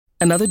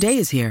Another day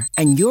is here,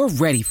 and you're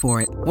ready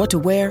for it. What to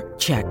wear?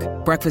 Check.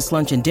 Breakfast,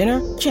 lunch, and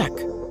dinner? Check.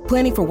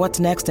 Planning for what's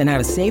next and how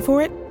to save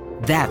for it?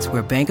 That's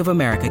where Bank of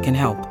America can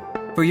help.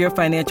 For your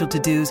financial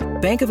to-dos,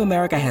 Bank of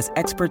America has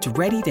experts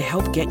ready to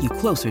help get you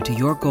closer to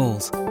your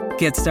goals.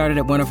 Get started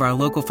at one of our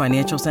local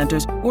financial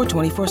centers or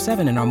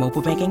 24/7 in our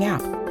mobile banking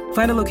app.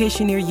 Find a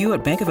location near you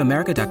at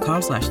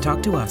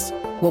bankofamerica.com/talktous.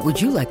 What would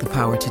you like the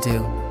power to do?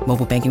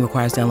 Mobile banking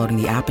requires downloading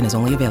the app and is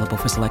only available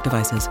for select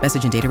devices.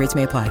 Message and data rates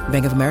may apply.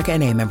 Bank of America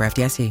N.A., member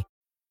FDIC.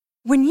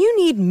 When you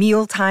need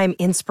mealtime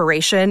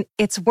inspiration,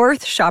 it's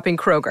worth shopping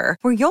Kroger,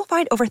 where you'll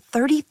find over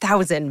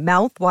 30,000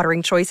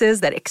 mouth-watering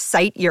choices that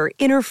excite your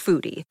inner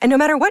foodie. And no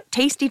matter what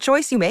tasty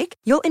choice you make,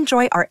 you'll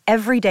enjoy our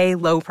everyday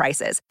low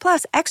prices,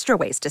 plus extra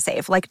ways to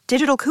save, like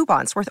digital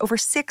coupons worth over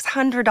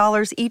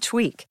 $600 each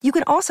week. You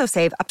can also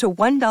save up to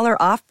 $1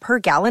 off per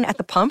gallon at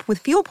the pump with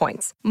fuel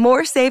points.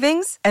 More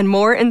savings and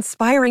more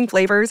inspiring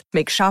flavors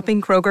make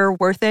shopping Kroger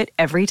worth it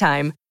every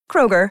time.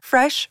 Kroger,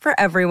 fresh for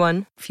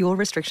everyone. Fuel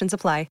restrictions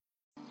apply.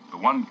 The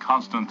one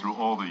constant through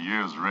all the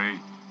years, Ray,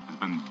 has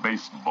been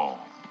baseball.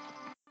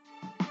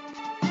 It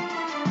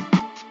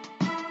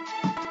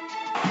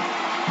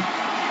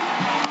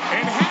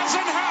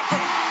hasn't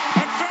happened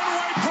at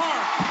Fenway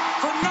Park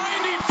for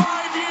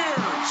 95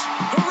 years.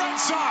 The Red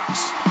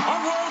Sox are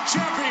world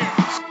champions.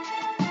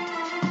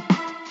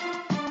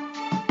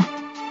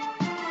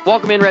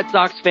 Welcome in, Red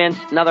Sox fans.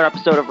 Another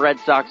episode of Red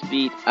Sox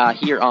Beat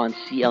here on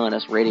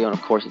CLNS Radio. And,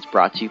 of course, it's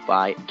brought to you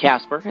by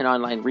Casper, an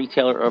online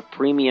retailer of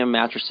premium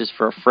mattresses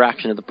for a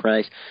fraction of the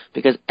price.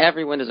 Because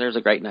everyone deserves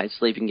a great night's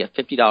sleep. You can get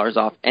 $50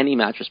 off any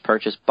mattress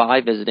purchase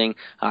by visiting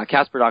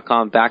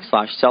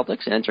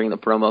Casper.com/Celtics and entering the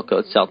promo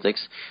code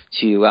Celtics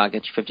to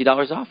get you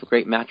 $50 off a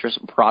great mattress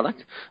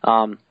product.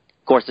 Of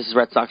course, this is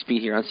Red Sox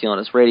Beat here on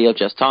CLNS Radio.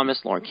 Jess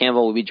Thomas, Lauren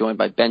Campbell will be joined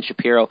by Ben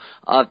Shapiro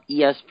of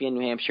ESPN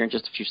New Hampshire in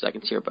just a few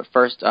seconds here. But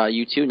first,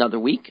 you two, another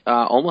week,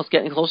 almost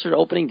getting closer to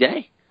opening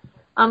day.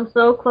 I'm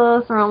so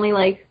close. We're only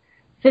like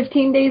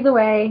 15 days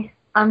away.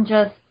 I'm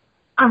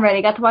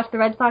ready. Got to watch the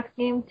Red Sox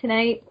game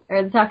tonight,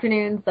 or this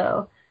afternoon,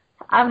 so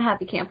I'm a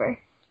happy camper.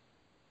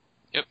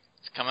 Yep,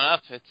 it's coming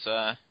up. It's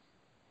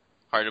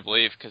hard to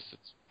believe because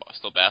it's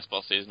still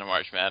basketball season of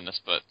March Madness,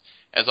 but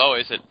as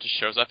always, it just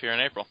shows up here in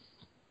April.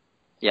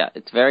 Yeah,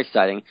 it's very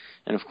exciting.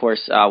 And, of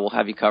course, we'll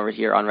have you covered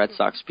here on Red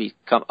Sox Beat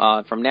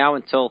from now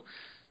until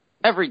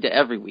every day,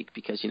 every week,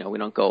 because, we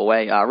don't go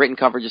away. Written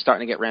coverage is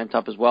starting to get ramped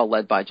up as well,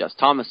 led by Jess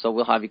Thomas, so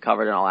we'll have you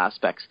covered in all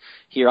aspects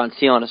here on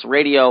CLNS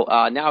Radio.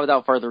 Now,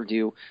 without further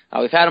ado,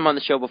 we've had him on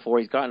the show before.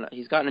 He's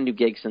gotten a new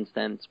gig since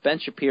then. It's Ben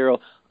Shapiro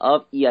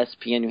of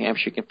ESPN New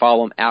Hampshire. You can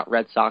follow him at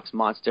Red Sox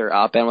Monster.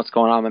 Ben, what's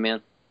going on, my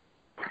man?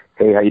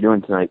 Hey, how you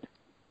doing tonight?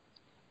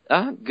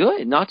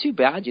 Good, not too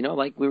bad.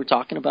 Like we were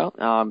talking about,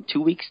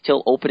 2 weeks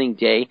till opening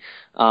day,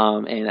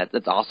 and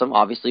that's awesome.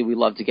 Obviously, we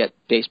love to get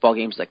baseball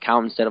games that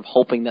count instead of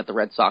hoping that the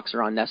Red Sox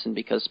are on NESN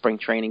because spring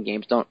training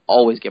games don't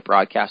always get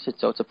broadcasted,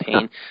 so it's a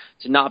pain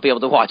to not be able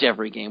to watch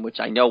every game,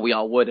 which I know we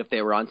all would if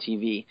they were on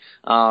TV.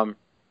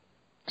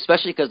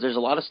 Especially because there's a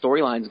lot of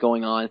storylines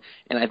going on,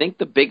 and I think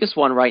the biggest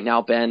one right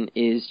now, Ben,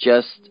 is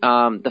just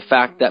the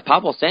fact that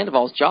Pablo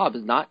Sandoval's job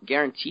is not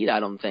guaranteed,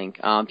 I don't think.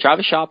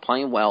 Travis Shaw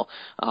playing well.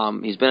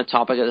 He's been a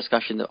topic of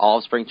discussion all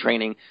of spring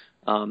training.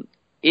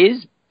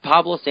 Is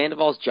Pablo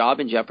Sandoval's job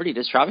in jeopardy?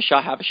 Does Travis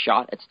Shaw have a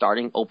shot at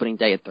starting opening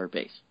day at third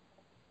base?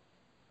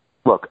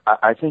 Look,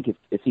 I think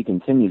if he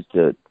continues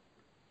to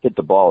hit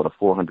the ball at a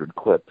 400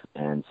 clip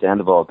and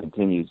Sandoval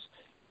continues,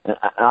 and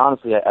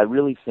honestly, I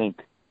really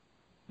think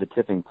the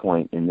tipping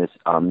point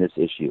on this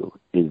issue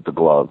is the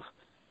glove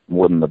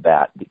more than the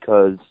bat,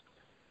 because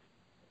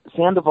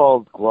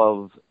Sandoval's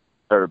glove,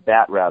 or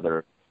bat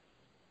rather,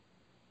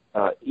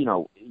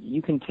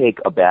 you can take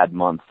a bad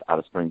month out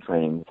of spring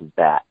training with his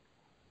bat,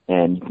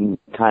 and you can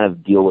kind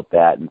of deal with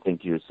that and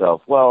think to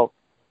yourself, well,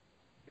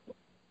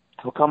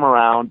 he'll come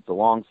around, it's a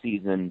long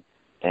season,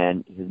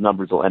 and his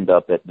numbers will end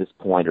up at this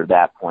point or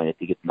that point if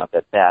he gets enough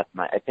at bats.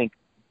 And I think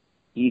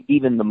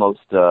even the most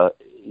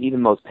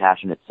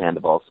passionate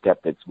Sandoval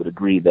skeptics would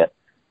agree that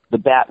the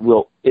bat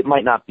it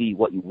might not be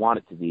what you want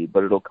it to be,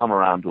 but it'll come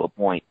around to a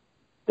point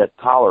that's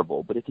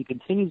tolerable. But if he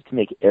continues to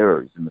make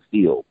errors in the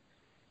field,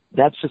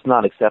 that's just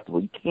not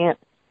acceptable. You can't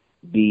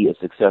be a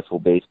successful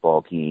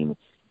baseball team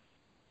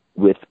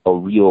with a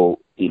real,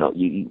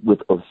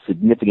 with a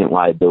significant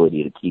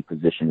liability to key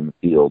position in the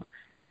field.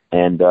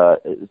 And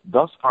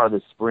thus far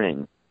this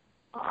spring,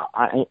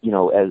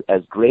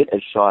 as great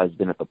as Shaw has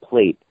been at the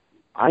plate,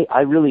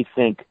 I really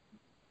think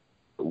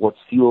what's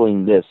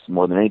fueling this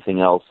more than anything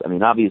else, I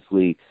mean,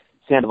 obviously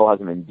Sandoval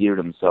hasn't endeared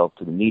himself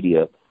to the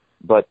media,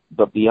 but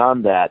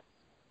beyond that,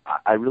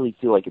 I really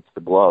feel like it's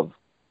the glove.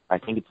 I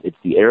think it's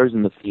the errors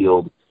in the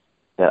field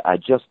that I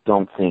just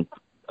don't think,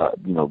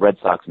 Red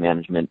Sox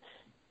management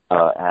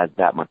has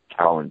that much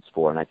tolerance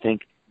for. And I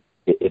think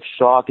if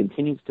Shaw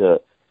continues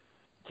to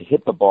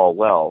hit the ball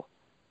well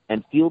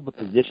and field the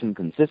position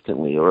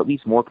consistently, or at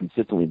least more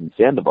consistently than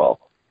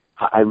Sandoval,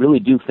 I really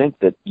do think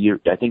that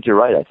I think you're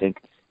right. I think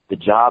the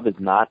job is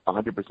not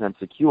 100%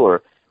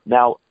 secure.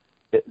 Now,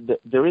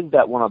 there is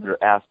that one other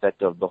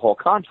aspect of the whole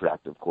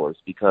contract, of course,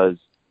 because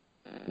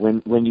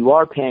when you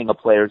are paying a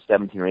player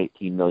 $17 or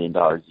 $18 million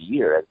a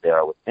year, as they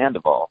are with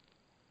Sandoval,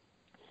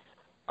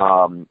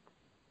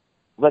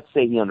 let's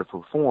say he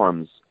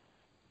underperforms.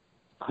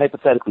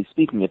 Hypothetically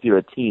speaking, if you're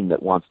a team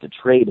that wants to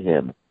trade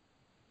him,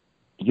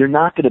 you're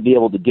not going to be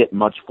able to get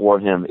much for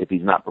him if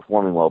he's not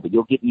performing well, but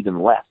you'll get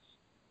even less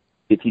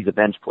if he's a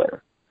bench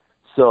player.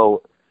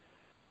 So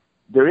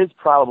there is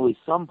probably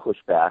some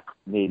pushback,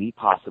 maybe,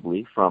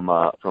 possibly, from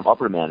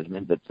upper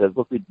management that says,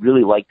 look, we'd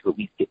really like to at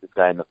least get this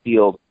guy in the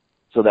field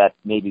so that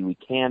maybe we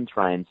can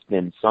try and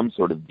spin some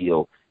sort of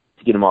deal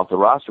to get him off the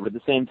roster. But at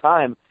the same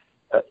time,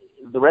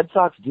 the Red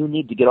Sox do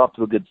need to get off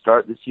to a good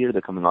start this year.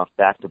 They're coming off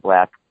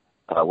back-to-back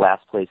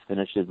last-place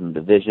finishes in the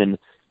division.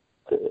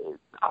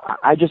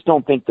 I just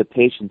don't think the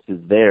patience is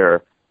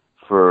there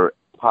for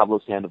Pablo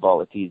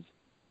Sandoval if he's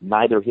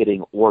neither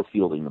hitting or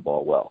fielding the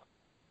ball well.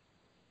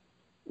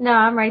 No,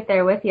 I'm right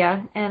there with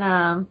you.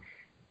 And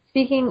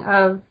speaking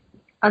of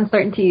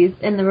uncertainties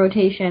in the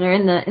rotation or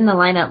in the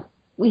lineup,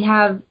 we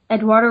have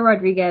Eduardo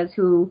Rodriguez,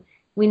 who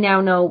we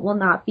now know will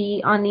not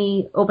be on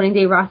the opening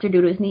day roster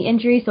due to his knee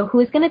injury. So who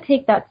is going to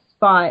take that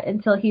spot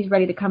until he's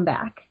ready to come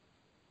back?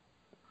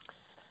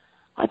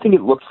 I think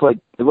it looks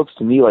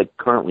to me like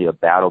currently a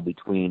battle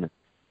between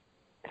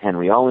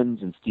Henry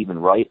Owens and Stephen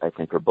Wright. I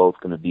think are both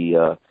going to be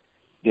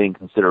getting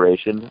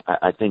consideration.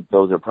 I think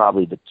those are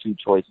probably the two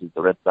choices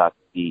the Red Sox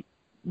be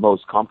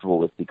most comfortable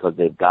with because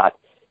they've got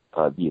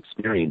the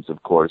experience,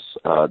 of course.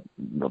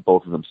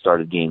 Both of them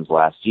started games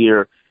last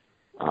year.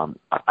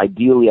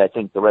 Ideally, I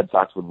think the Red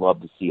Sox would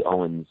love to see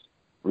Owens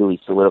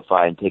really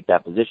solidify and take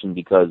that position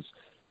because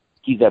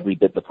he's every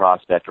bit the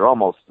prospect, or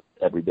almost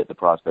every bit the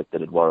prospect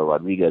that Eduardo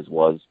Rodriguez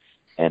was,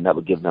 and that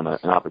would give them an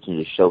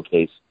opportunity to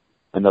showcase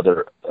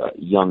another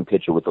young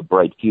pitcher with a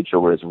bright future,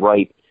 whereas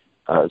Wright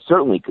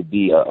certainly could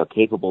be a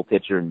capable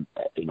pitcher, and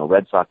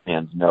Red Sox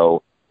fans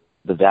know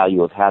the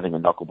value of having a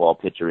knuckleball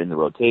pitcher in the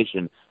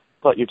rotation,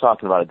 but you're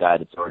talking about a guy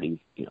that's already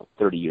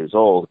 30 years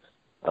old,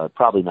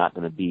 probably not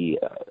going to be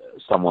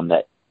someone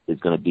that is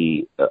going to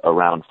be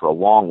around for a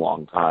long,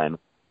 long time.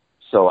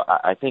 So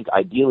I think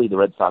ideally the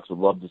Red Sox would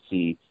love to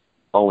see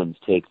Owens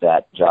take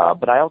that job,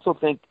 but I also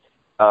think,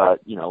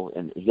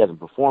 and he hasn't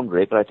performed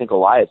great, but I think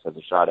Elias has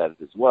a shot at it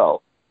as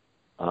well.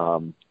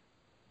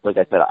 Like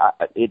I said,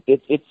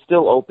 it's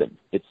still open.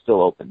 It's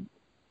still open.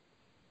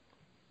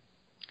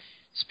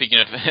 Speaking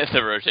of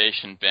the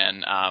rotation,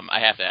 Ben, I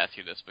have to ask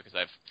you this because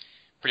I've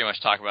pretty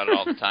much talked about it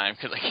all the time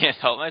because I can't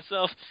help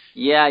myself.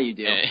 Yeah, you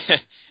do.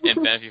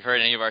 And Ben, if you've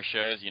heard any of our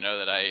shows, you know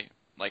that I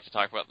like to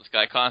talk about this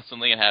guy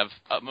constantly and have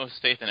utmost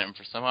faith in him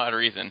for some odd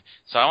reason.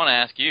 So I want to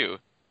ask you,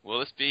 will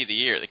this be the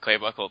year that Clay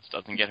Buchholz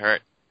doesn't get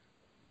hurt?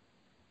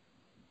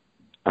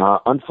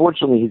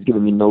 Unfortunately, he's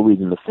given me no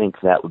reason to think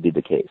that would be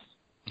the case.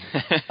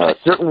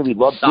 Certainly, we'd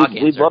love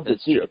to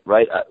see it,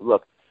 right?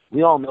 Look,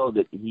 we all know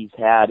that he's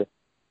had,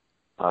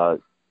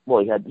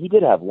 he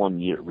did have 1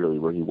 year really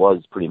where he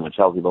was pretty much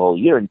healthy the whole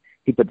year, and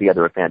he put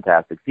together a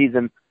fantastic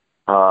season.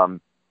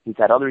 He's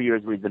had other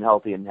years where he's been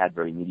healthy and had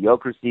very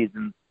mediocre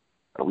seasons.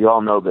 We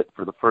all know that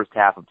for the first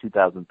half of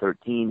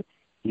 2013,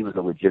 he was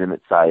a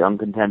legitimate Cy Young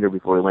contender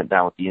before he went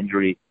down with the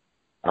injury.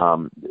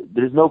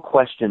 There's no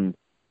question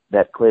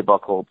that Clay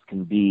Buchholz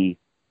can be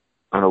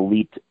an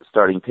elite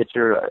starting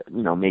pitcher,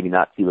 maybe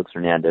not Felix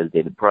Hernandez,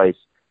 David Price,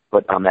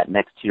 but on that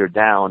next tier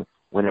down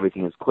when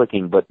everything is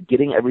clicking. But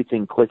getting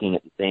everything clicking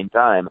at the same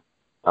time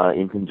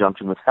in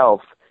conjunction with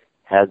health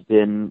has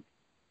been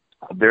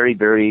a very,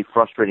 very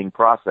frustrating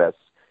process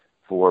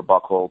for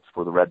Buchholz,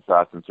 for the Red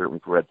Sox, and certainly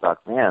for Red Sox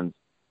fans.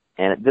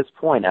 And at this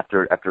point,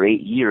 after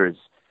 8 years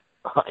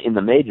in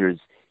the majors,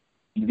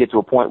 you get to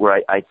a point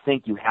where I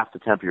think you have to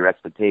temper your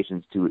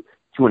expectations to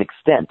an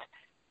extent.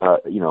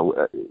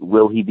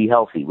 Will he be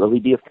healthy? Will he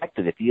be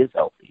effective if he is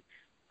healthy?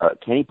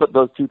 Can he put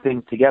those two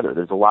things together?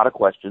 There's a lot of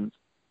questions.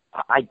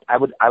 I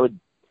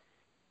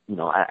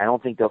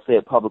don't think they'll say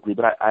it publicly,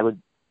 but I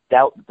would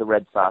doubt that the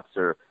Red Sox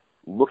are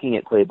looking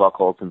at Clay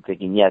Buchholz and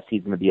thinking, yes,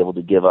 he's going to be able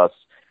to give us,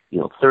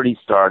 30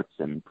 starts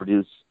and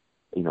produce,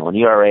 an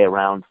ERA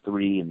around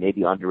 3 and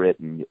maybe under it,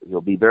 and he'll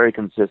be very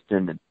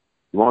consistent, and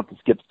he won't have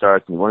to skip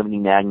starts, and he won't have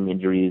any nagging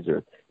injuries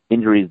or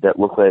injuries that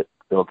look like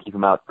they'll keep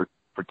him out for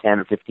 10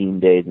 or 15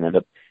 days and end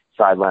up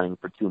sidelining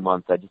for 2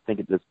 months. I just think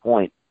at this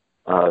point,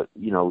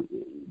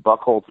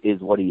 Buchholz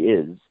is what he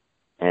is,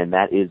 and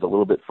that is a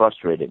little bit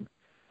frustrating.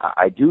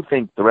 I do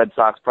think the Red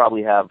Sox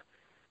probably have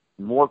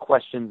more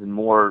questions and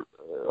more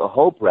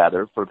hope,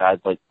 rather, for guys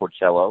like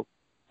Porcello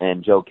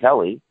and Joe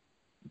Kelly,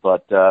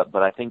 but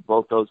I think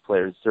both those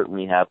players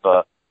certainly have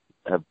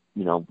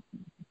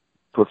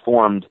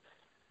performed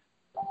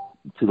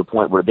to the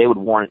point where they would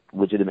warrant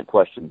legitimate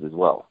questions as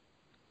well.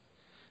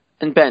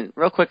 And Ben,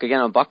 real quick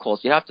again on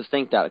Buchholz, you have to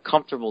think that a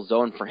comfortable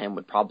zone for him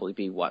would probably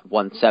be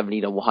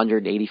 170 to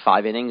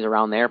 185 innings,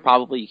 around there.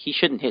 Probably he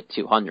shouldn't hit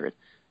 200.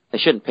 They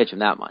shouldn't pitch him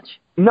that much.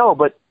 No,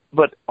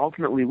 but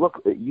ultimately,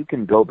 look, you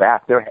can go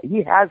back there.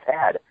 He has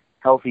had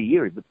healthy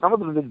years, but some of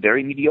them have been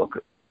very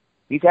mediocre.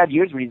 He's had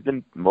years where he's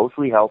been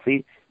mostly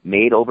healthy,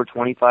 made over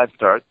 25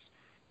 starts,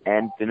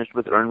 and finished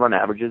with earned run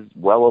averages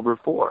well over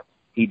 4.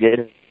 He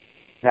did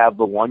have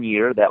the 1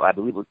 year that I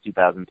believe was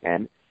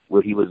 2010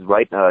 where he was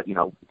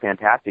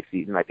fantastic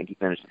season. I think he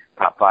finished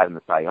top 5 in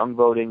the Cy Young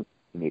voting.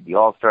 He made the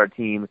All-Star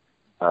team.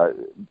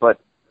 But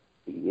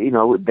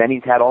then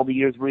he's had all the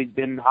years where he's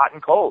been hot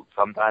and cold.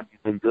 Sometimes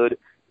he's been good.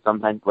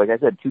 Sometimes, like I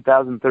said,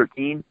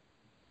 2013,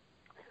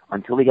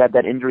 until he got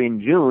that injury in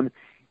June,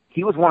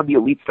 he was one of the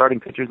elite starting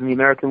pitchers in the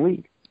American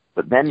League.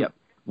 But then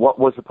what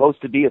was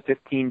supposed to be a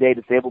 15-day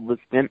disabled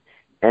list stint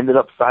ended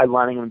up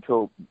sidelining him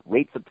until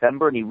late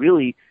September, and he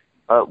really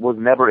was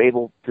never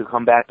able to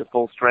come back to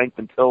full strength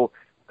until,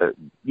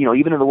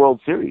 even in the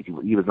World Series,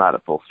 he was not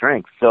at full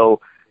strength.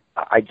 So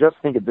I just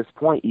think at this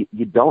point,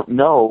 you don't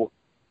know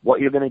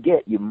what you're going to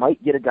get. You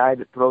might get a guy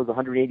that throws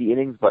 180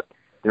 innings, but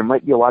there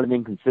might be a lot of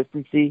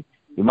inconsistency.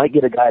 You might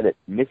get a guy that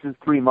misses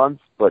 3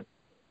 months, but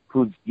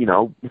who's,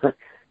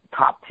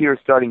 top-tier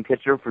starting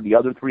pitcher for the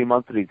other 3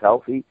 months that he's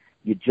healthy.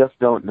 You just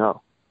don't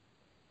know.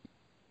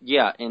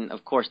 Yeah, and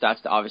of course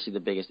that's obviously the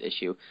biggest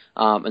issue.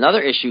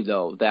 Another issue,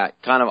 though, that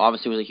kind of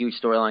obviously was a huge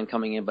storyline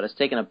coming in, but it's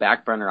taken a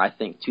back burner, I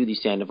think, to the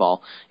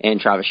Sandoval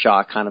and Travis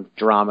Shaw kind of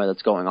drama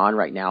that's going on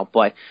right now.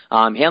 But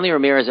Hanley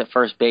Ramirez at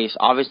first base,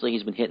 obviously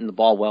he's been hitting the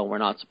ball well. We're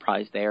not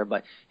surprised there.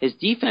 But his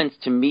defense,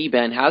 to me,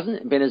 Ben,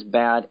 hasn't been as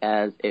bad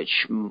as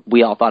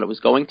we all thought it was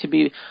going to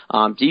be.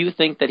 Do you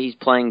think that he's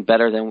playing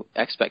better than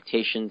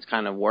expectations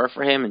kind of were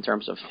for him in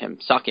terms of him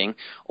sucking?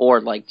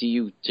 Or, do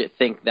you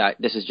think that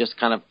this is just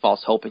kind of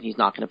false hope and he's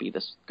not going to be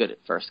this good at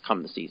first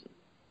come the season?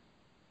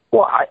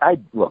 Well, I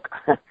look,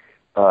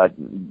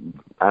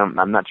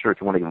 I'm not sure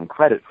if you want to give him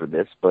credit for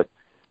this, but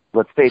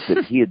let's face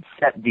it, he had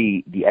set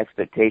the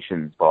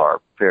expectations bar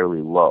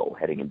fairly low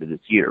heading into this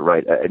year,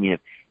 right? I mean, if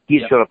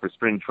he had showed up for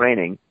spring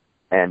training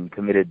and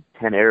committed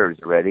 10 errors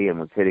already and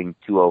was hitting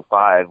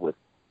 205 with,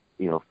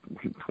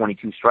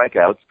 22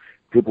 strikeouts,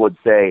 people would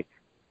say,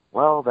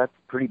 well, that's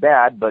pretty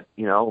bad, but,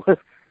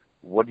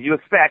 what do you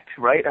expect,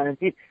 right? I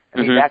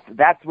mean,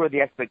 that's where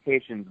the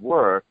expectations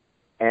were,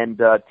 and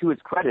to his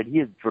credit, he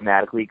has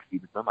dramatically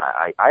exceeded them.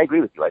 I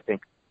agree with you. I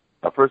think,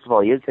 first of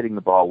all, he is hitting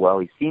the ball well.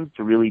 He seems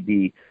to really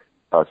be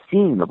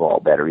seeing the ball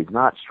better. He's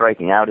not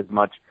striking out as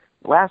much.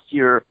 Last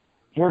year,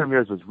 Hanley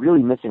Ramirez was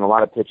really missing a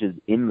lot of pitches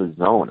in the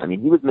zone. I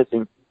mean, he was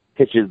missing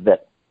pitches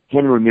that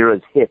Hanley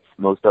Ramirez hits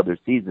most other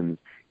seasons.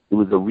 It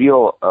was a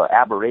real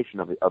aberration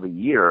of a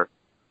year,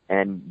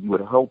 and you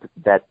would hope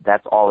that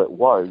that's all it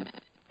was.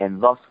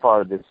 And thus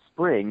far this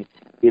spring,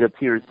 it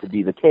appears to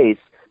be the case.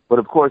 But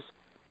of course,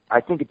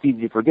 I think it's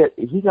easy to forget,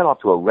 he got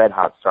off to a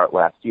red-hot start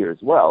last year as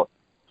well.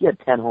 He had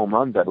 10 home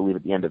runs, I believe,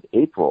 at the end of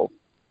April,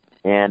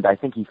 and I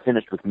think he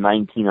finished with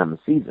 19 on the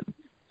season.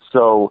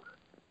 So,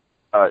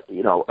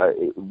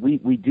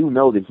 we do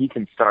know that he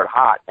can start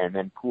hot and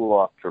then cool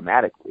off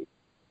dramatically.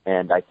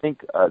 And I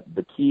think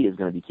the key is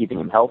going to be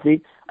keeping him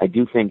healthy. I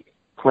do think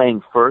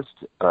playing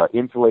first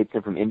insulates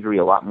him from injury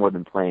a lot more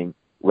than playing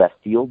left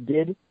field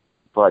did.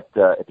 But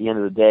at the end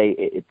of the day,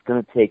 it's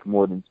going to take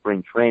more than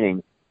spring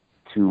training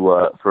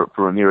for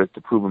Ramirez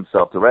to prove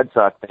himself to Red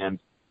Sox fans.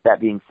 That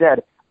being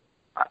said,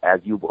 as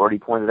you've already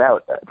pointed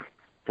out,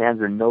 fans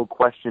are no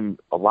question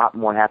a lot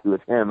more happy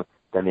with him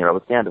than they are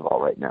with Sandoval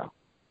right now.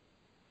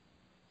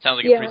 Sounds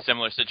like a pretty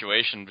similar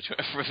situation between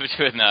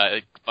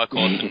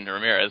Buchholz and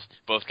Ramirez.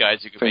 Both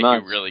guys who can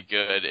make you really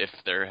good if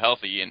they're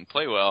healthy and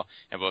play well,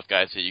 and both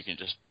guys that you can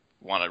just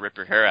want to rip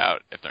your hair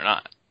out if they're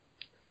not.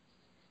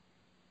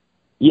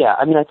 Yeah,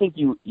 I mean, I think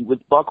with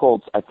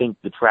Buchholz, I think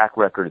the track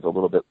record is a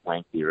little bit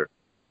lengthier.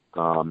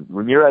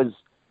 Ramirez's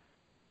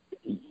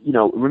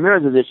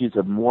issues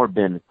have more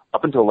been,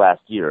 up until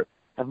last year,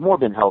 have more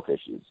been health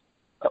issues.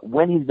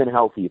 When he's been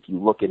healthy, if you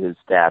look at his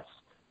stats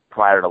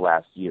prior to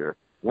last year,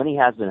 when he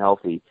has been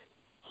healthy,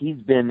 he's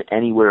been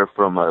anywhere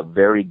from a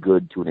very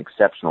good to an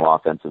exceptional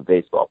offensive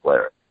baseball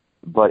player.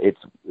 But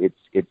it's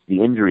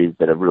the injuries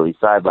that have really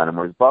sidelined him,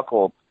 whereas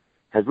Buchholz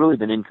has really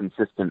been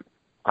inconsistent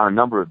on a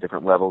number of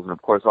different levels, and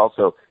of course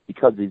also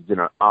because he's been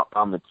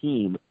on the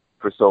team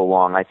for so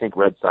long, I think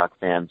Red Sox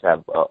fans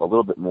have a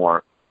little bit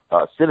more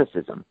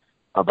cynicism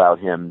about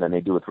him than they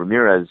do with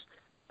Ramirez.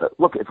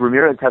 Look, if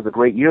Ramirez has a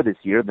great year this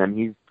year, then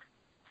he's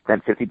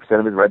spent 50%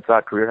 of his Red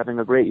Sox career having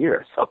a great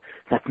year. So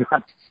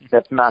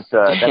that's not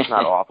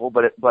awful.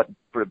 But if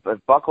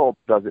Buchholz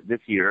does it this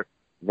year,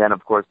 then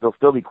of course there'll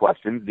still be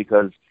questions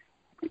because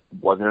it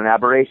wasn't an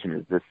aberration.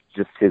 Is this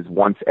just his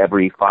once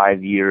every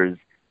 5 years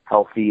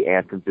healthy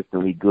and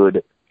consistently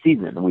good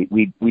season?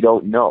 We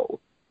don't know.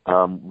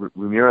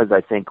 Ramirez,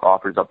 I think,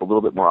 offers up a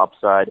little bit more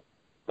upside,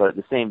 but at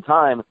the same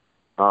time,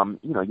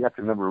 you have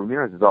to remember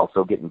Ramirez is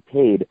also getting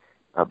paid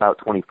about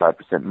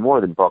 25% more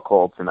than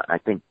Buchholz, and I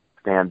think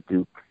fans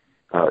do,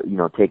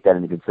 take that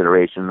into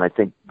consideration, and I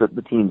think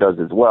the team does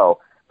as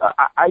well.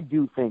 I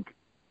do think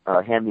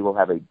Hanley will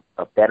have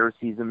a better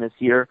season this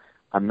year.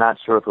 I'm not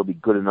sure if he'll be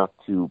good enough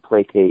to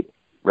placate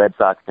Red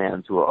Sox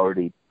fans who are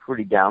already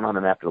pretty down on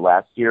him after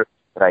last year,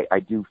 but I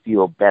do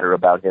feel better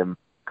about him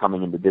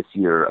coming into this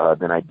year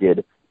than I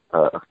did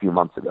a few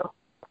months ago.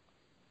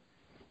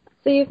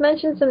 So you've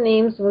mentioned some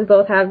names we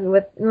both have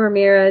with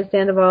Ramirez,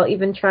 Sandoval,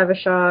 even Travis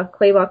Shaw,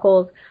 Clay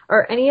Buchholz.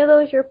 Are any of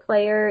those your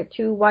player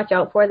to watch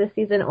out for this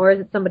season, or is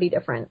it somebody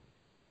different?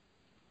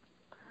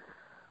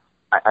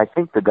 I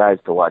think the guys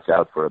to watch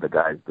out for are the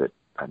guys that,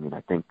 I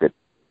think that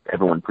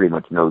everyone pretty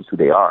much knows who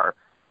they are,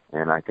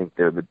 and I think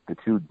they're the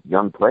two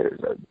young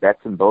players.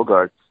 Betts and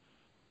Bogaerts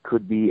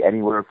could be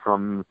anywhere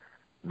from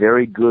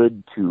very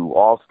good to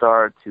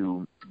all-star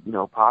to,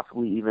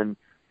 possibly even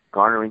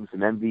garnering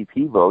some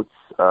MVP votes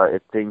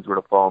if things were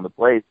to fall into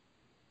place.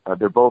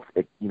 They're both,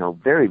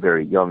 very,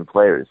 very young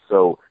players,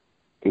 so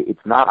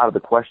it's not out of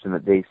the question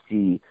that they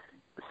see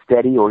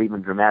steady or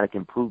even dramatic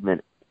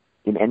improvement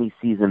in any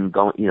season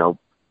going,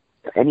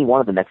 any one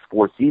of the next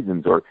 4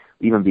 seasons or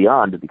even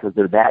beyond, because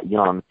they're that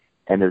young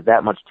and there's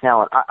that much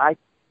talent. I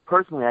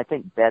personally, I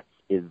think Betts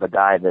is the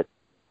guy that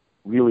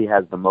really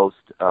has the most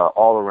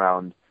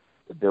all-around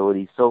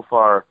ability. So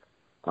far,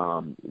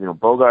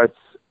 Bogaerts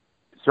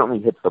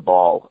certainly hits the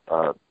ball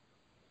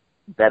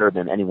better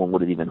than anyone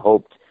would have even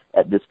hoped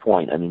at this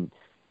point.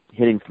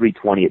 Hitting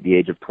 .320 at the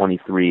age of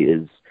 23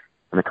 is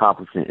an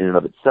accomplishment in and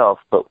of itself.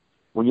 But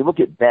when you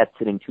look at Betts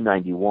hitting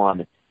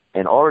 .291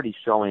 and already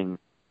showing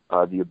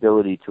the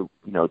ability to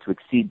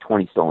exceed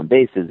 20 stolen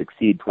bases,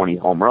 exceed 20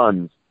 home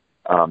runs,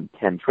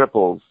 10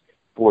 triples,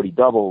 40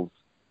 doubles,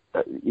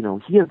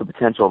 he has the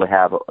potential to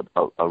have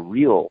a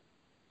real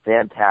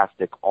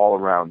fantastic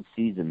all-around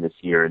season this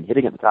year. And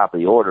hitting at the top of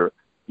the order,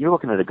 you're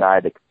looking at a guy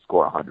that could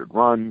score 100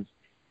 runs.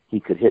 He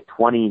could hit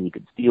 20. He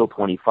could steal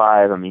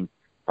 25. If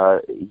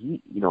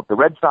the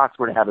Red Sox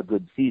were to have a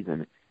good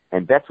season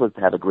and Betts was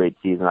to have a great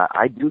season,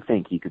 I do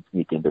think he could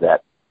sneak into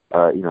that,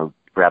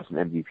 grab some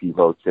MVP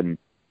votes, and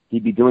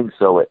he'd be doing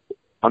so at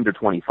under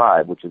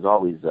 25, which is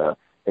always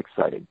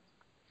exciting.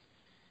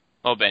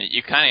 Well, Ben,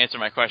 you kind of answered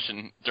my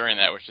question during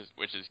that, which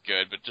is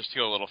good. But just to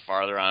go a little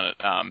farther on it,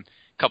 a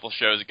couple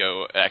shows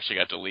ago, it actually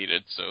got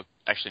deleted. So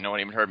actually, no one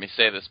even heard me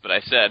say this, but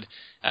I said,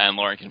 and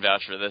Lauren can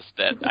vouch for this,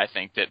 that I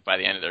think that by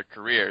the end of their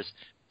careers,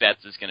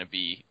 Betts is going to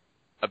be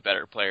a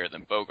better player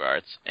than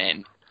Bogaerts.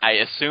 And I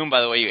assume,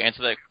 by the way you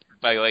answered that,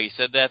 by the way you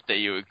said that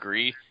you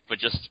agree. But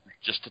just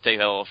to take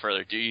that a little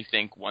further, do you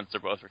think once they're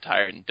both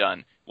retired and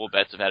done, will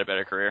Betts have had a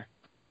better career?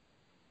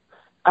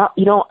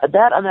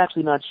 That I'm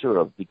actually not sure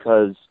of,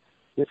 because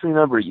you have to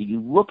remember, you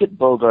look at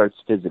Bogaerts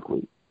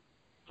physically,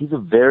 he's a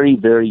very,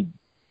 very,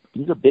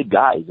 he's a big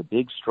guy. He's a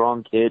big,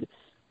 strong kid.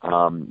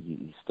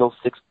 He's still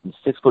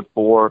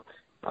 6'4",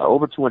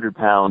 over 200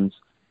 pounds,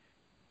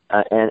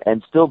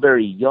 and still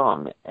very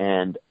young.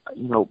 And,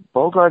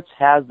 Bogaerts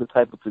has the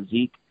type of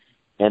physique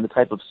and the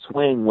type of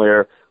swing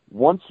where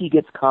once he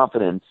gets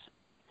confidence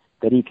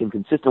that he can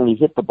consistently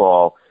hit the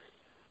ball,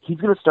 he's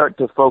going to start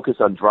to focus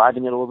on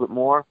driving it a little bit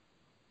more,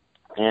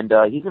 and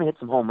he's going to hit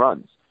some home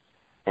runs.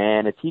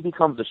 And if he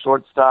becomes a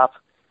shortstop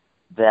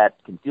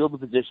that can field the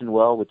position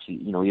well, which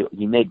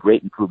he made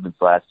great improvements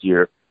last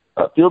year,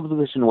 field the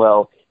position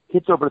well,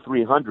 hits over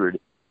 300,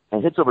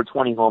 and hits over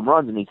 20 home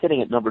runs, and he's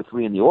hitting at number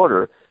 3 in the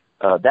order,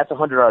 that's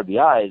 100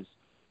 RBIs.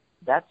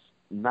 That's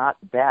not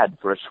bad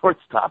for a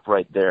shortstop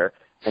right there.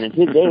 And at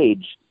his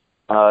age,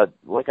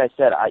 like I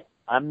said,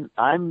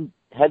 I'm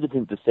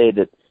hesitant to say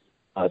that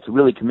to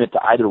really commit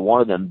to either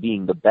one of them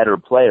being the better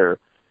player.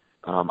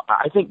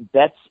 I think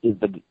Betts is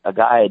a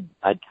guy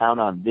I'd count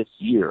on this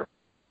year,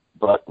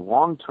 but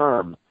long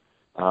term,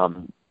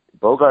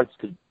 Bogaerts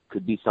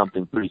could be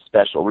something pretty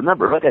special.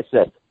 Remember, like I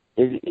said,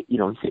 he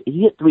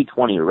hit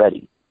 320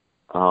 already.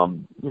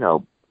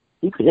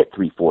 He could hit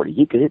 340.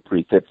 He could hit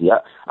 350.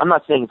 I'm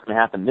not saying it's going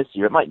to happen this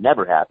year. It might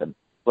never happen,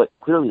 but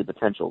clearly the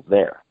potential's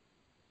there.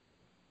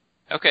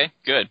 Okay,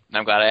 good.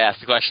 I'm glad I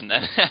asked the question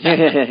then.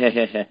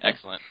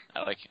 Excellent.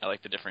 I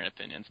like the different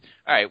opinions.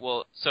 All right,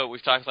 well, so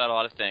we've talked about a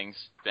lot of things,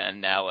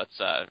 Ben. Now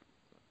let's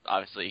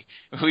obviously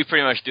we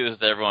pretty much do this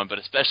with everyone, but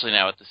especially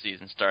now with the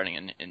season starting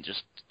in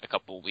just a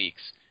couple of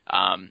weeks.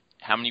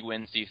 How many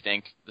wins do you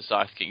think the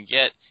Sox can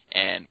get?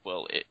 And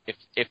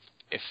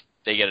if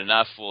they get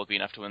enough, will it be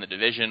enough to win the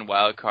division,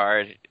 wild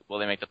card? Will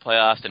they make the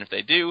playoffs? And if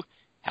they do,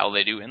 how will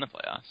they do in the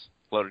playoffs?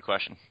 Loaded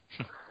question.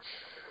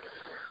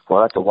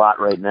 Well, that's a lot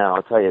right now.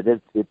 I'll tell you,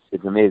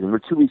 it's amazing. We're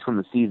 2 weeks from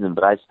the season,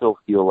 but I still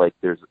feel like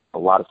there's a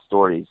lot of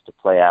stories to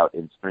play out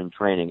in spring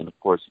training. And, of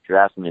course, if you're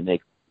asking me to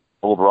make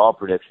overall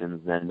predictions,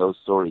 then those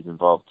stories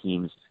involve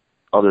teams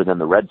other than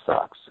the Red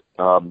Sox.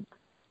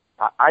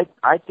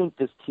 I think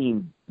this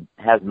team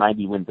has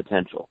 90-win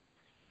potential.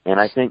 And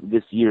I think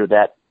this year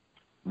that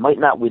might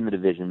not win the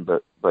division,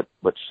 but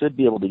should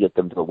be able to get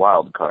them to the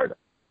wild card.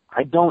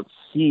 I don't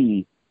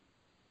see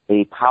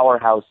a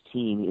powerhouse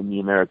team in the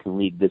American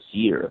League this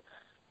year.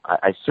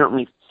 I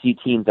certainly see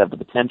teams have the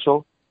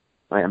potential.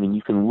 Right? I mean,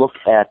 you can look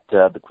at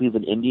the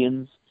Cleveland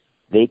Indians.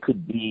 They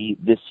could be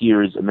this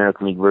year's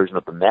American League version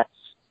of the Mets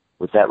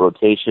with that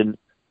rotation.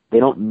 They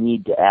don't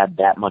need to add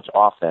that much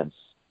offense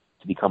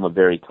to become a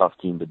very tough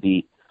team to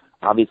beat.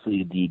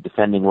 Obviously, the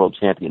defending world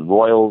champion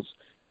Royals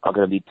are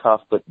going to be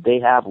tough, but they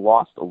have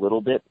lost a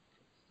little bit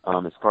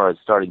as far as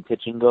starting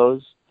pitching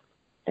goes,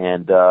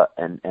 and a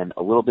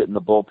little bit in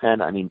the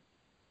bullpen. I mean,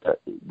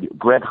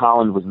 Greg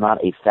Holland was not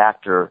a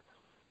factor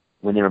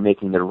when they were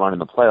making their run in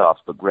the playoffs,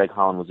 but Greg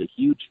Holland was a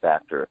huge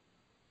factor,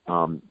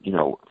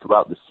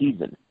 throughout the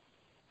season.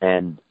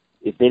 And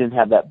if they didn't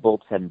have that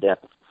bullpen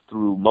depth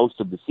through most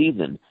of the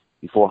season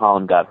before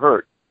Holland got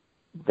hurt,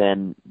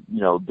 then,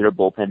 their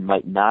bullpen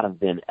might not have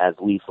been as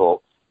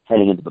lethal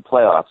heading into the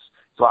playoffs.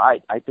 So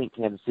I think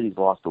Kansas City's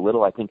lost a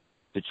little. I think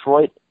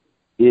Detroit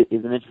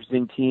is an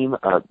interesting team.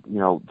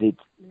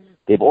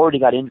 They've already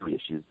got injury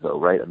issues, though,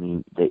 right? I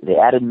mean, they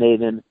added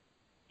Maven.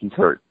 He's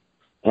hurt.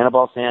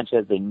 Anibal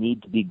Sanchez, they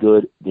need to be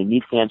good. They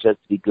need Sanchez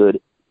to be good.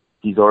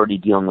 He's already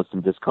dealing with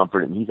some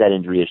discomfort, and he's had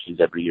injury issues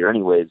every year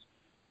anyways.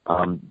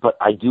 But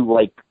I do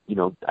like,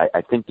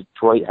 I think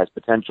Detroit has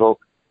potential.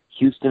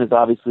 Houston is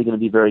obviously going to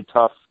be very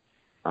tough.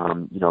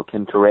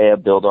 Can Correa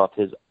build off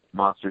his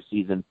monster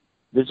season?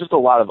 There's just a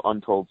lot of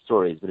untold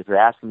stories. But if you're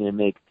asking me to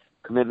make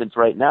commitments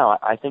right now,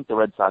 I think the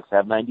Red Sox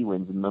have 90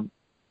 wins in them.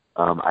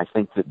 I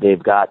think that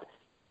they've got,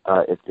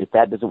 if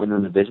that doesn't win the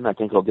division, I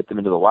think it'll get them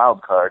into the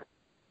wild card.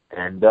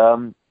 And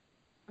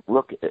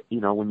look,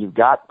 when you've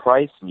got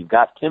Price and you've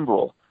got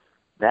Kimbrel,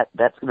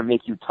 that's going to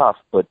make you tough.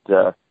 But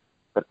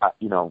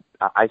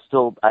I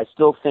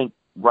still think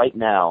right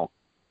now,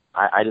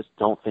 I just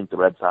don't think the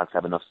Red Sox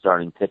have enough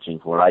starting pitching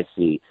for what I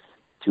see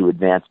to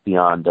advance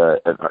beyond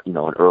an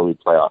early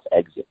playoff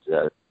exit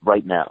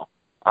right now.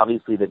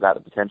 Obviously, they've got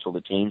the potential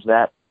to change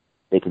that.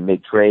 They can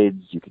make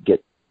trades. You could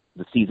get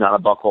the season out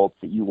of Buchholz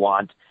that you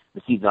want,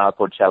 the season out of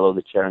Porcello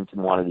that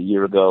Cherington wanted a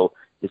year ago,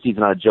 the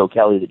season out of Joe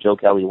Kelly that Joe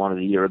Kelly wanted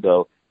a year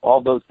ago.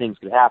 All those things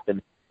could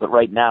happen, but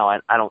right now,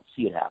 I don't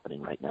see it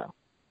happening right now.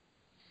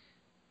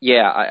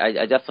 Yeah,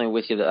 I definitely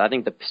with you. I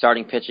think the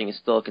starting pitching is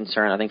still a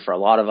concern, I think, for a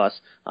lot of us.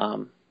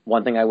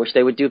 One thing I wish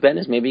they would do, Ben,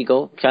 is maybe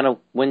go kind of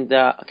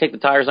kick the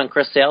tires on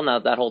Chris Sale now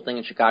that whole thing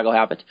in Chicago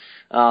happened.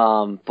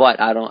 But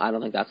I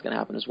don't think that's going to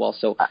happen as well.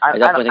 So I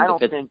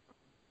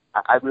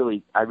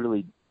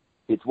really,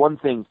 it's one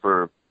thing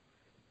for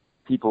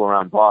people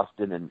around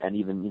Boston and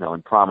even,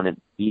 and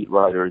prominent beat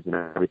writers and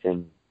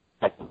everything,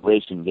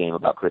 speculation game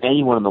about Chris.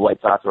 Anyone in the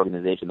White Sox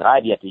organization that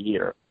I've yet to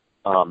hear,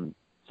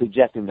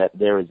 suggesting that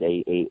there is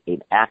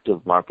an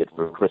active market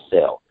for Chris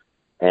Sale.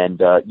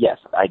 And, yes,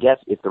 I guess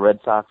if the Red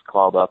Sox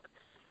called up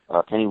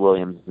Kenny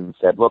Williams and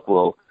said, look,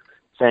 we'll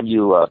send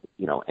you,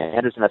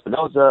 Anderson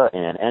Espinosa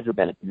and Andrew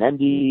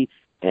Benintendi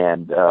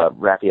and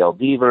Rafael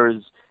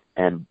Devers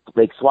and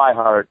Blake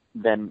Swihart,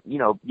 then,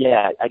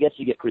 I guess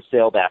you get Chris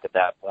Sale back at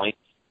that point.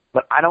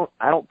 But I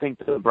don't think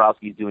that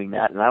Dombrowski's doing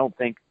that, and I don't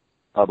think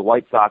the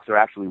White Sox are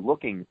actually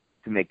looking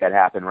to make that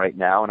happen right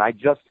now. And I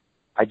just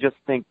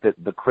think that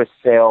the Chris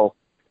Sale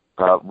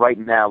right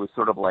now is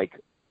sort of like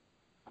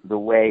the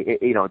way,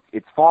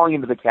 it's falling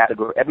into the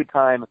category. Every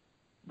time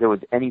there was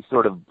any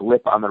sort of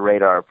blip on the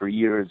radar for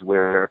years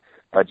where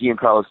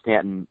Giancarlo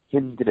Stanton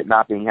hinted at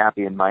not being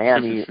happy in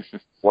Miami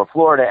or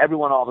Florida,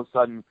 everyone all of a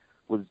sudden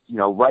was,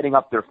 writing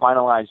up their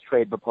finalized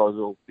trade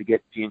proposal to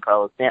get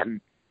Giancarlo Stanton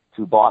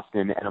to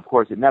Boston, and of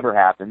course it never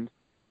happened.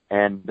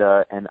 And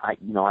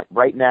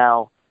right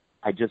now,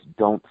 I just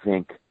don't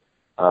think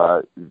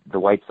the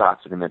White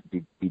Sox are going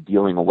to be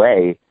dealing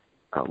away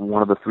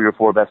one of the 3 or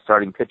 4 best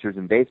starting pitchers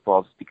in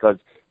baseball just because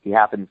he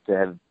happens to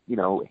have,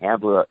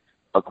 handled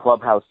a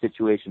clubhouse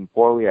situation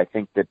poorly. I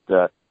think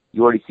that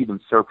you already see them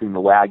circling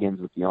the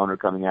wagons with the owner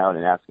coming out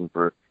and asking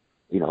for,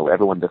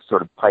 everyone to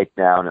sort of pipe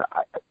down. And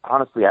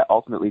honestly, I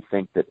ultimately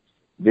think that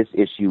this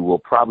issue will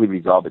probably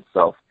resolve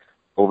itself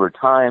over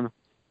time.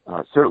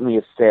 Certainly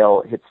if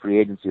Sale hits free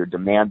agency or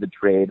demands a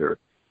trade or,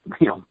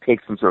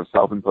 takes some sort of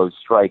self-imposed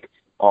strike,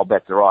 all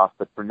bets are off.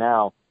 But for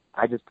now,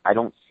 I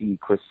don't see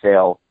Chris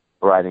Sale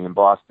arriving in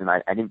Boston.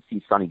 I didn't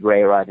see Sonny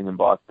Gray arriving in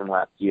Boston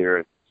last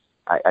year.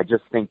 I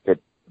just think that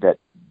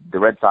the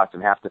Red Sox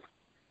would have to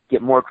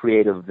get more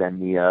creative than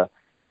the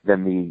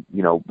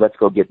let's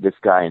go get this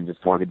guy and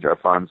just mortgage our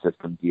farm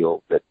system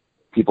deal that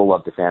people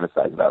love to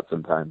fantasize about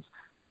sometimes.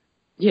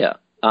 Yeah.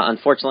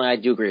 Unfortunately, I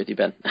do agree with you,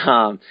 Ben.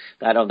 I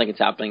don't think it's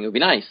happening. It would be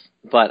nice,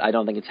 but I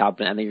don't think it's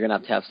happening. I think you're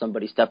going to have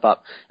somebody step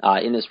up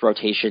in this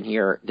rotation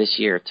here this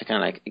year to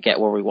kind of get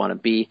where we want to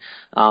be.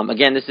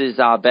 Again, this is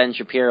Ben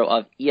Shapiro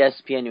of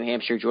ESPN New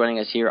Hampshire joining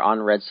us here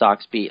on Red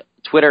Sox Beat.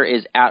 Twitter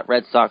is at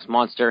Red Sox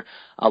Monster.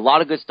 A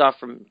lot of good stuff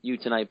from you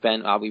tonight,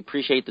 Ben. We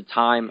appreciate the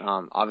time.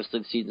 Obviously,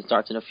 the season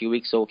starts in a few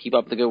weeks, so we'll keep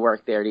up the good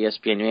work there at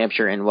ESPN New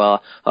Hampshire, and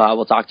we'll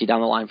talk to you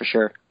down the line for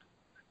sure.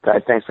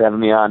 Guys, thanks for having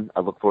me on.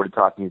 I look forward to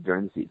talking to you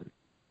during the season.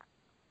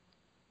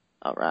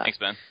 All right. Thanks,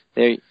 Ben.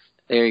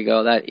 There you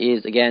go. That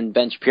is, again,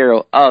 Ben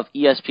Shapiro of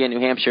ESPN New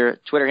Hampshire.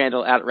 Twitter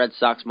handle at Red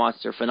Sox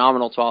Monster.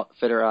 Phenomenal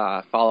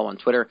follow on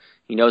Twitter.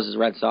 He knows his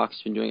Red Sox.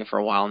 He's been doing it for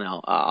a while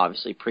now.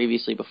 Obviously,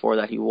 previously, before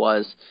that, he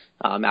was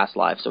Mass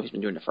Live, so he's been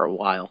doing it for a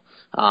while.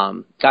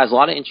 Guys, a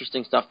lot of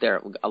interesting stuff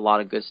there. A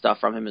lot of good stuff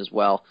from him as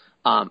well.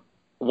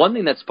 One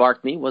thing that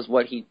sparked me was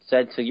what he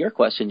said to your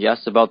question,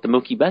 Jess, about the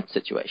Mookie Betts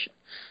situation.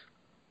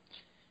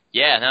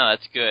 Yeah, no,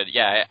 that's good.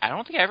 Yeah, I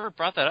don't think I ever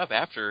brought that up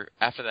after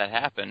that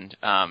happened.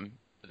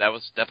 That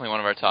was definitely one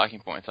of our talking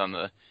points on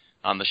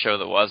the show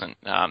that wasn't.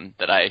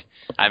 That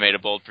I made a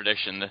bold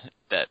prediction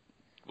that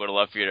would have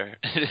loved for you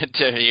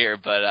to hear.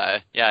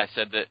 But yeah, I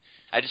said that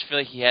I just feel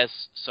like he has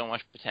so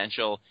much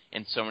potential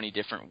in so many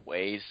different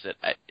ways that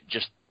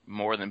just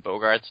more than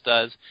Bogaerts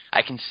does.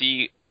 I can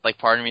see, like,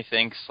 part of me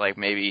thinks like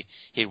maybe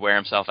he'd wear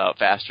himself out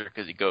faster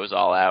because he goes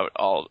all out,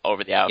 all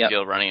over the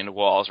outfield, running into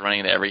walls,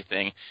 running into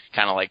everything,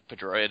 kind of like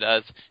Pedroia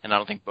does. And I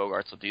don't think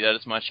Bogaerts will do that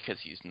as much because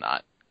he's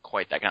not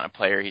quite that kind of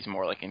player. He's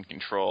more like in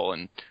control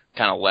and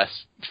kind of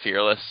less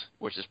fearless,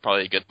 which is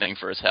probably a good thing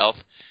for his health.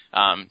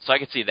 So I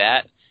could see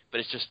that,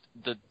 but it's just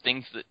the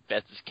things that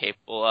Betts is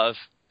capable of.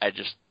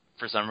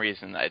 For some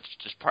reason,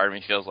 just part of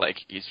me feels like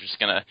he's just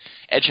going to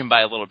edge him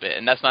by a little bit.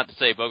 And that's not to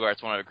say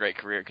Bogaerts won't have a great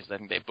career, because I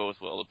think they both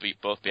will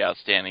both be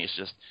outstanding. It's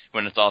just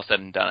when it's all said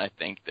and done, I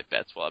think that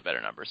Betts will have better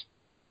numbers.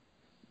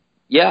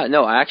 Yeah,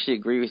 no, I actually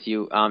agree with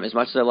you. As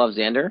much as I love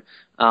Xander,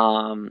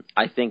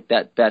 I think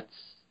that Betts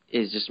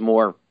is just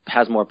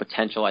has more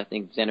potential. I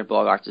think Xander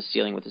Bogaerts'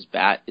 ceiling with his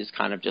bat is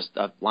kind of just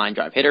a line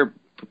drive hitter.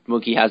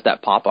 Mookie has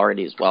that pop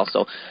already as well.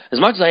 So as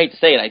much as I hate to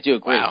say it, I do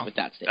agree with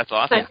that statement. That's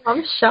awesome.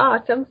 I'm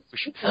shocked.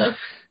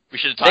 We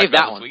should have talked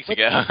about this weeks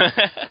ago.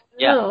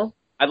 Yeah. No.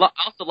 I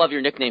also love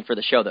your nickname for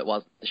the show that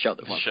was the show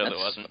that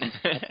wasn't.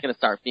 It's going to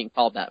start being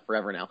called that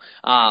forever now.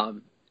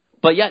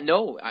 But yeah,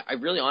 no, I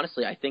really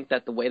honestly, I think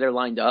that the way they're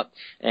lined up,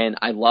 and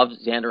I love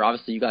Xander.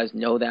 Obviously, you guys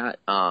know that.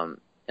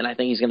 And I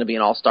think he's going to be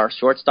an all-star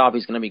shortstop.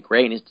 He's going to be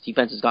great, and his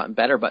defense has gotten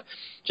better. But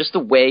just the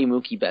way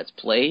Mookie Betts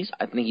plays,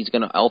 I think he's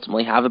going to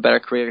ultimately have a better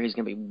career. He's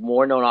going to be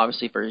more known,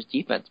 obviously, for his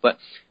defense. But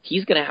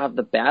he's going to have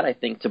the bat, I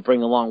think, to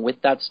bring along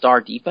with that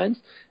star defense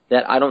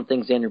that I don't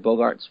think Xander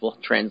Bogaerts will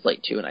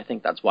translate to. And I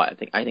think that's why I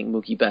think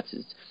Mookie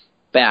Betts'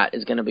 bat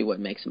is going to be what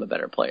makes him a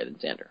better player than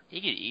Xander.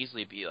 He could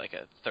easily be like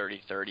a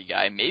 30-30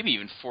 guy, maybe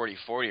even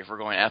 40-40 if we're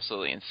going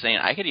absolutely insane.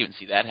 I could even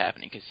see that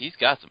happening because he's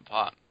got some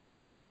pop.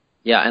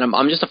 Yeah, and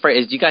I'm just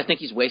afraid. Do you guys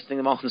think he's wasting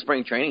them all in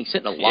spring training? He's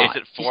hitting a lot.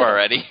 He's at 4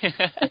 already.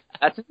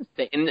 That's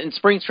insane. In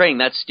spring training,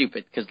 that's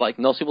stupid because like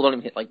most people don't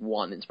even hit like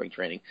 1 in spring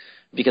training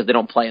because they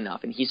don't play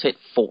enough, and he's hit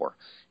 4.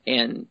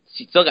 And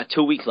he's still got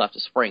 2 weeks left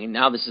of spring, and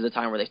now this is the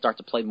time where they start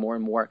to play more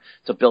and more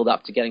to build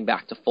up to getting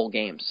back to full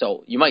games.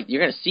 So you might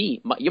even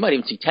see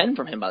 10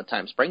 from him by the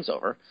time spring's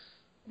over.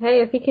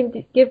 Hey, if he can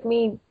give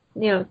me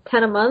 10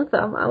 a month,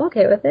 I'm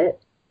okay with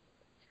it.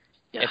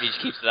 Yeah. If he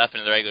just keeps it up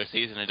into the regular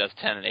season and does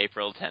 10 in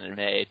April, 10 in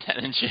May,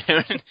 10 in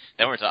June,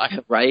 then we're talking.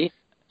 Right?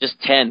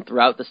 Just 10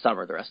 throughout the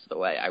summer the rest of the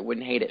way. I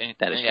wouldn't hate it.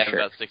 That is for sure.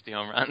 About 60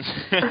 home runs.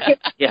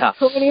 Yeah.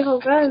 How many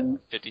home runs?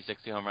 50,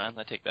 60 home runs.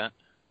 I'd take that.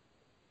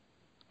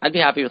 I'd be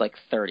happy with like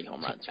 30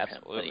 home runs for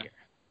him for the year.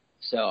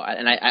 So,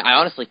 I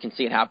honestly can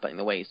see it happening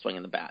the way he's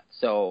swinging the bat.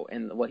 So,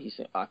 and what he's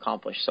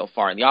accomplished so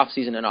far in the off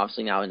season and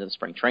obviously now into the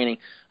spring training.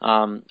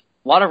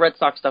 A lot of Red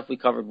Sox stuff we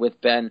covered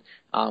with Ben.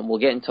 We'll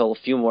get into a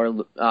few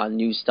more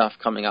news stuff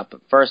coming up.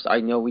 But first,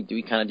 I know we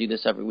kind of do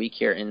this every week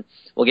here, and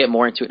we'll get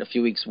more into it in a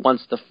few weeks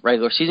once the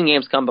regular season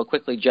games come. But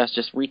quickly, just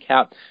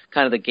recap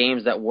kind of the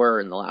games that were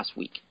in the last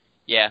week.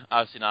 Yeah,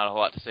 obviously not a whole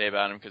lot to say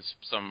about them because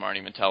some of them aren't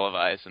even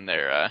televised, and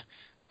they're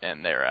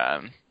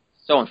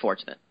so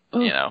unfortunate.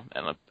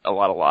 And a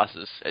lot of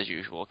losses as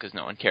usual because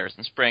no one cares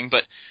in spring.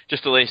 But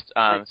just at least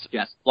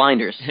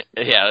blinders.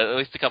 Yeah, at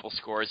least a couple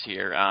scores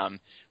here.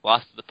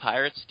 Lost to the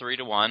Pirates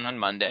 3-1 on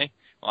Monday.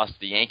 Lost to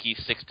the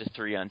Yankees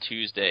 6-3 on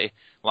Tuesday.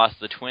 Lost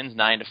to the Twins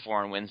 9-4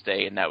 on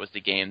Wednesday, and that was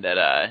the game that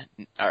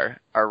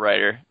our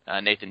writer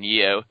Nathan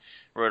Yeo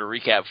wrote a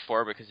recap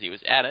for because he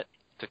was at it.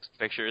 Took some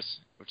pictures,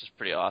 which is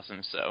pretty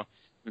awesome. So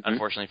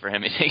unfortunately for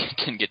him, he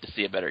didn't get to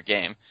see a better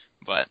game,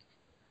 but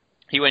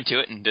he went to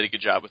it and did a good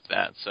job with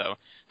that. So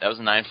that was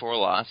a 9-4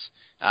 loss.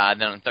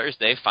 Then on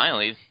Thursday,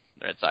 finally,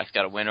 the Red Sox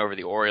got a win over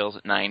the Orioles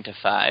at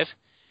 9-5.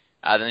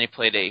 Then they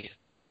played a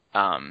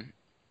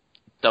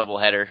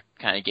doubleheader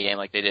kind of game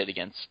like they did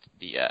against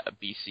the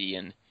BC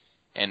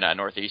and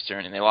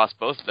Northeastern, and they lost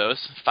both of those,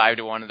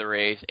 5-1 to the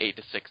Rays, 8-6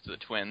 to the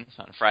Twins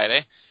on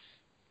Friday.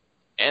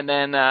 And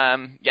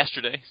then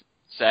yesterday,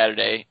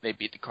 Saturday, they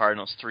beat the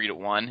Cardinals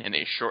 3-1 in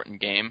a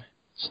shortened game,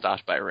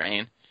 stopped by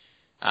rain.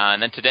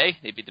 And then today,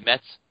 they beat the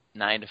Mets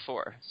 9-4.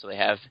 So they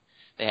have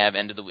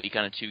ended the week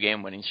on a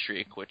 2-game winning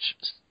streak, which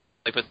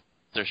they put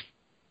their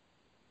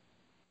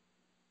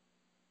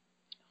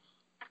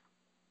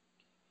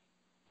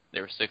they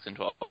were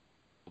 6-12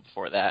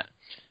 before that.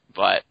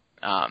 But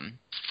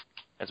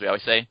as we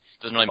always say, it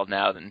doesn't really matter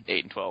now than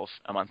 8-12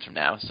 a month from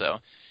now. So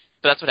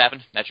that's what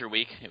happened. That's your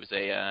week. It was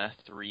a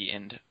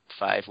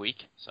 3-5 week.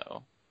 So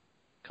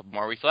a couple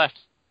more weeks left.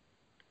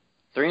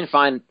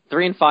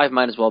 3-5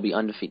 might as well be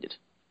undefeated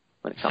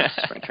when it comes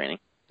to spring training.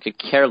 Could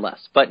care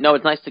less. But no,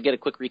 it's nice to get a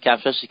quick recap,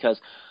 especially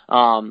because a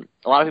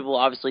lot of people,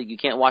 obviously, you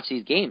can't watch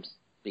these games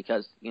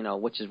because,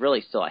 which is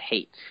really still a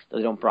hate that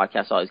they don't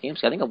broadcast all these games.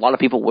 I think a lot of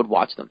people would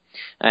watch them.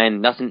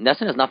 And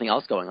NESN has nothing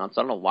else going on,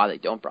 so I don't know why they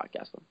don't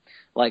broadcast them.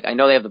 Like, I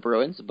know they have the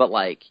Bruins, but,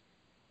 like,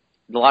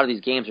 a lot of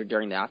these games are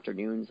during the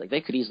afternoons. Like,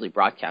 they could easily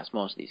broadcast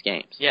most of these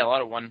games. Yeah, a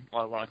lot of 1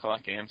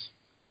 o'clock games.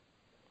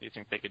 Do you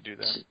think they could do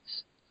that?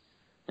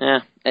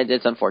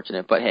 It's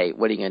unfortunate, but hey,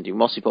 what are you going to do?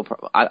 Most people,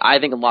 I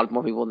think a lot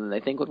more people than they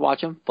think would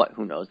watch them, but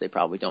who knows? They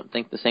probably don't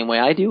think the same way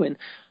I do, and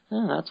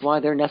That's why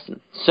they're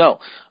nesting. So,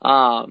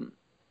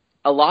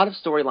 a lot of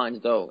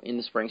storylines, though, in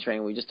the spring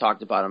training. We just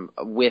talked about them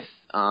with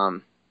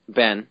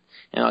Ben.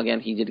 And, again,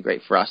 he did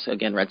great for us.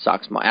 Again, Red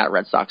Sox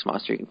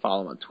Monster. You can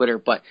follow him on Twitter.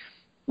 But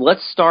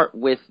let's start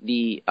with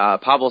the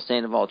Pablo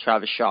Sandoval,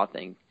 Travis Shaw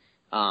thing.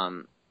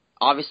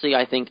 Obviously,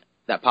 I think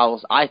that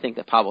Pablo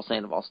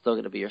Sandoval is still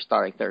going to be your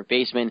starting third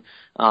baseman.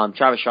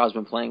 Travis Shaw's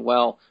been playing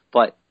well,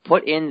 but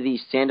put in the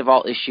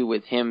Sandoval issue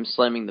with him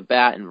slamming the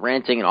bat and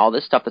ranting and all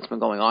this stuff that's been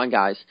going on,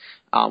 guys,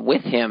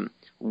 with him.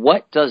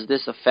 What does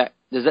this affect?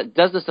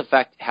 Does this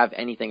effect have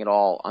anything at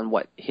all on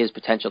what his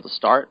potential to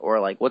start, or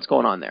like what's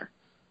going on there?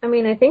 I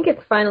mean, I think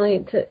it's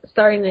finally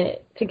starting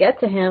to get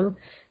to him.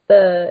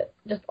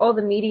 Just all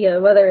the media,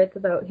 whether it's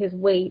about his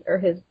weight or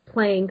his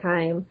playing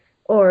time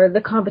or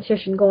the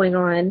competition going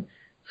on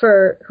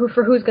for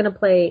who's going to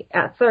play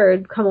at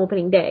third come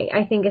opening day.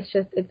 I think it's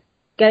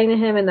getting to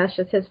him, and that's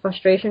just his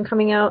frustration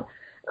coming out.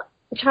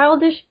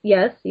 Childish,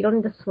 yes. You don't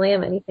need to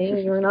slam anything.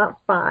 You're not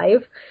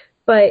 5,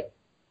 but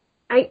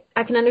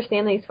I can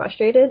understand that he's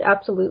frustrated,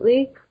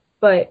 absolutely,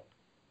 but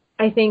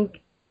I think,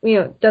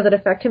 does it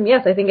affect him?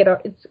 Yes, I think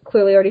it's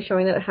clearly already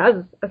showing that it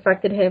has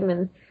affected him,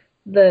 and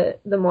the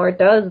more it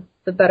does,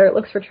 the better it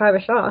looks for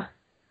Travis Shaw.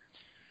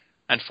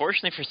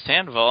 Unfortunately for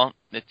Sandoval,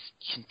 it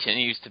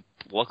continues to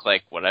look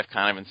like what I've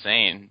kind of been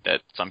saying,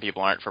 that some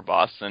people aren't for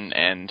Boston,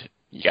 and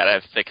you got to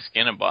have thick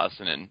skin in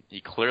Boston, and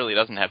he clearly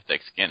doesn't have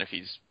thick skin if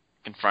he's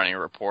confronting a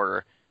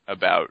reporter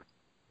about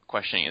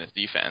questioning his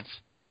defense.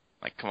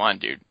 Like, come on,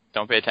 dude.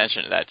 Don't pay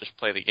attention to that. Just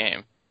play the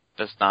game.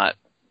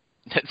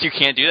 You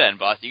can't do that in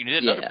Boston. You can do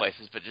it in other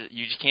places, but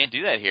you just can't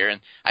do that here. And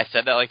I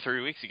said that like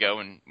 3 weeks ago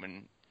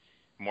when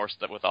more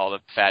stuff with all the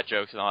fat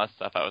jokes and all that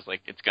stuff. I was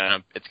like, it's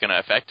gonna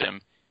affect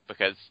him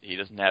because he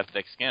doesn't have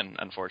thick skin,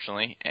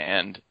 unfortunately,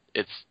 and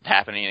it's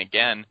happening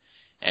again,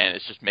 and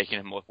it's just making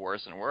him look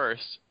worse and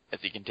worse as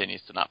he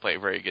continues to not play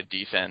very good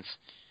defense.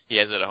 He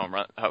has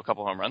a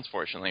couple home runs,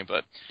 fortunately,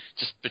 but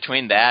just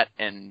between that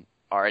and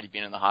already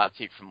being in the hot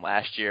seat from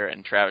last year,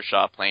 and Travis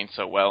Shaw playing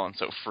so well and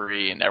so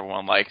free, and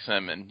everyone likes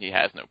him, and he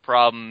has no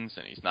problems,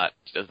 and he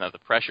doesn't have the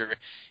pressure.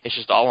 It's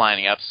just all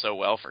lining up so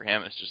well for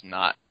him. It's just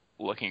not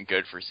looking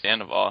good for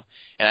Sandoval.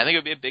 And I think it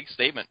would be a big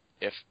statement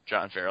if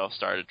John Farrell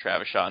started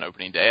Travis Shaw on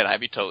opening day, and I'd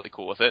be totally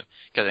cool with it,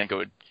 because I think it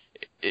would.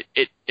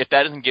 If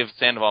that doesn't give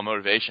Sandoval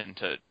motivation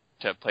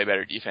to play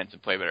better defense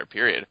and play better,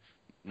 period,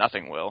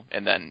 nothing will.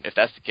 And then if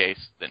that's the case,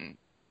 then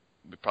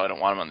we probably don't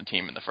want him on the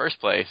team in the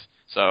first place.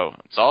 So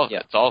it's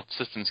all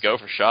systems go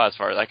for Shaw as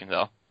far as I can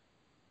tell.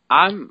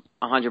 I'm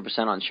 100%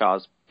 on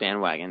Shaw's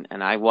bandwagon,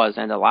 and I was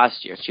end of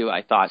last year too.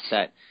 I thought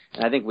that,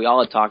 and I think we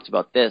all had talked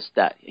about this,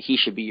 that he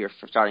should be your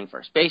starting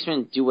first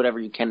baseman. Do whatever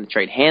you can to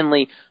trade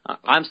Hanley.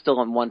 I'm still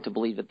on one to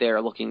believe that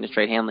they're looking to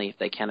trade Hanley if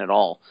they can at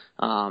all.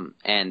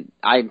 And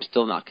I'm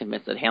still not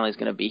convinced that Hanley's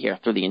going to be here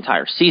through the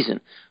entire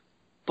season.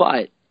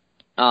 But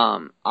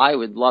I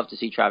would love to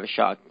see Travis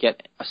Shaw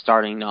get a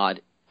starting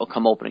nod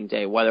come opening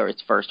day, whether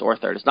it's first or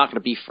third. It's not going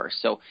to be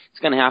first, so it's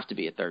going to have to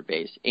be at third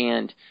base.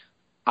 And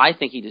I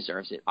think he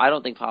deserves it. I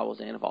don't think Pablo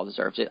Sandoval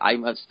deserves it.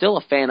 I'm still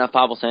a fan of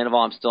Pablo Sandoval.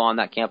 I'm still on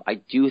that camp. I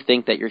do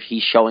think that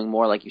he's showing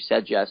more, like you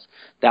said, Jess,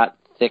 that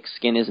thick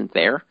skin isn't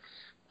there,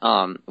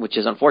 which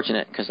is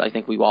unfortunate because I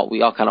think we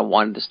all kind of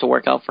wanted this to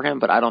work out for him,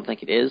 but I don't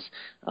think it is,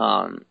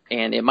 and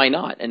it might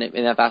not. And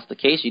if that's the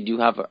case, you do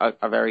have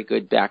a very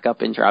good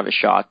backup in Travis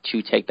Shaw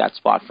to take that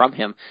spot from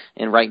him.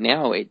 And right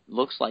now, it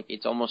looks like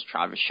it's almost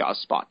Travis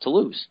Shaw's spot to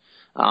lose,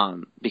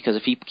 because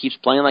if he keeps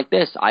playing like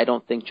this, I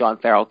don't think John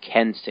Farrell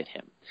can sit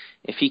him.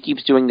 If he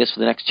keeps doing this for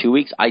the next 2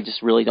 weeks, I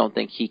just really don't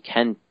think he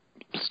can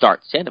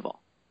start Sandoval.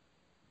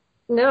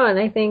 No, and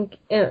I think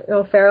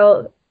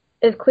Farrell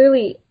is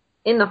clearly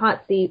in the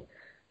hot seat.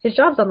 His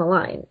job's on the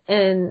line.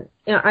 And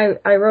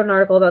I wrote an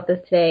article about this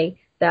today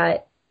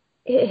that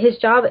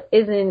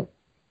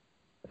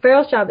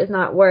Farrell's job is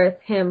not worth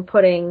him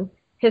putting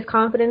his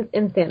confidence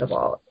in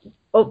Sandoval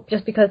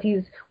just because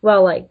he's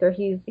well-liked or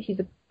he's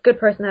a good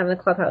person to have in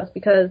the clubhouse,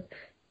 because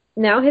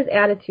now his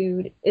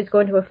attitude is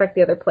going to affect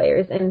the other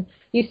players. And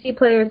you see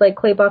players like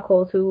Clay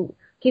Buchholz, who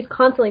he's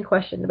constantly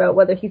questioned about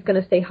whether he's going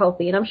to stay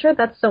healthy. And I'm sure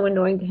that's so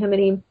annoying to him,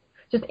 and he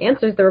just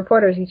answers the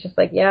reporters. He's just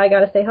like, yeah, I got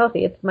to stay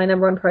healthy. It's my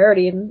number one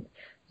priority. And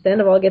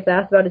Sandoval gets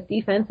asked about his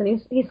defense,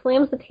 and he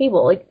slams the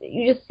table. Like,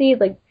 you just see,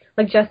 like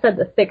Jess said,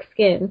 the thick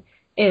skin.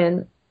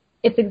 And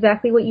it's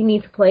exactly what you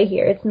need to play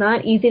here. It's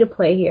not easy to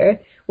play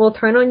here. We'll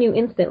turn on you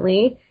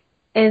instantly.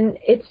 And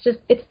it's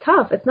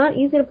tough. It's not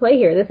easy to play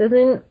here. This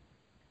isn't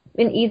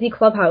an easy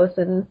clubhouse,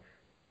 and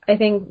I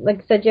think,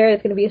 like I said, Jared,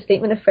 it's going to be a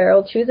statement if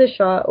Farrell chooses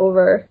Shaw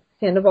over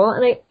Sandoval,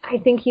 and I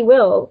think he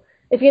will.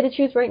 If he had to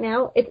choose right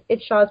now,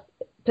 it's Shaw's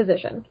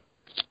position.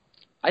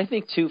 I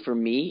think, too, for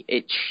me,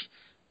 it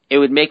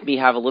would make me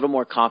have a little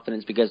more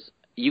confidence, because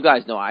you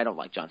guys know I don't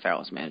like John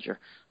Farrell as manager.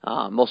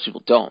 Most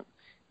people don't.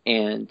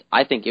 And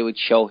I think it would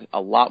show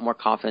a lot more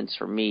confidence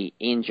for me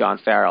in John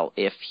Farrell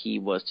if he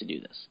was to do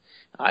this.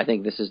 I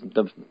think this is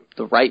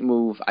the right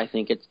move. I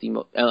think it's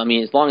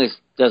as long as it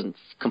doesn't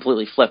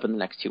completely flip in the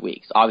next 2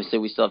 weeks. Obviously,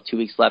 we still have 2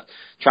 weeks left.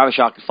 Travis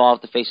Shaw could fall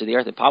off the face of the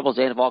earth, and Pablo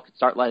Sandoval could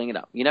start lighting it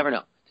up. You never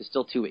know. There's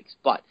still 2 weeks.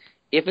 But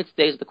if it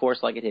stays the course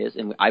like it is,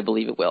 and I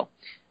believe it will,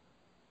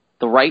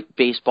 the right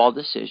baseball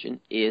decision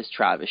is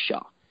Travis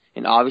Shaw.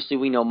 And obviously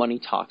we know money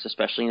talks,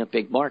 especially in a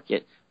big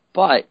market.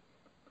 But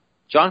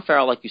John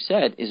Farrell, like you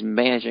said, is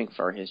managing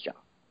for his job.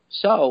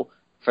 So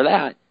for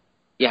that,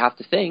 you have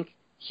to think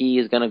he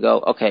is going to go,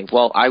 okay,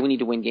 well, I need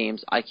to win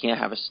games. I can't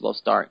have a slow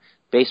start.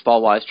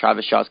 Baseball-wise,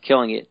 Travis Shaw's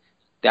killing it.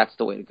 That's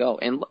the way to go.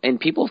 And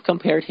people have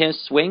compared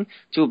his swing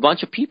to a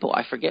bunch of people.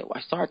 I forget.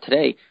 I saw it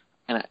today,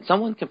 and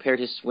someone compared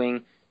his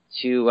swing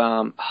to,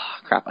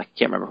 I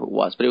can't remember who it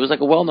was, but it was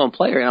like a well-known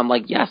player, and I'm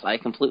like, yes, I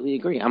completely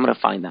agree. I'm going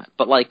to find that.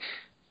 But, like,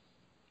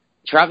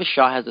 Travis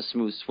Shaw has a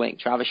smooth swing.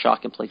 Travis Shaw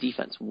can play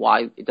defense.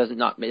 Why? It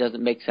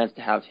doesn't make sense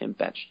to have him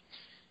benched.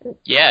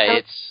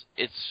 Yeah,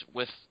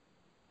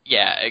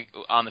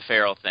 on the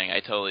Farrell thing, I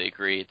totally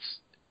agree.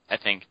 I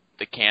think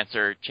the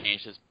cancer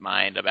changed his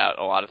mind about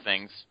a lot of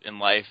things in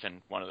life,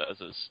 and one of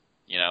those is,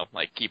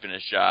 like keeping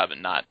his job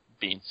and not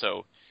being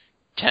so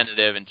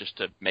tentative and just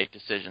to make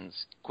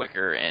decisions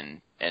quicker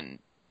and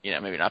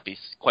maybe not be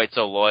quite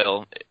so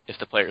loyal if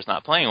the player's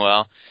not playing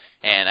well.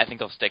 And I think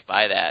he'll stick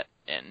by that.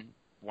 And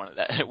one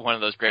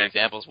of those great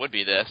examples would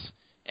be this.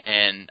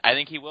 And I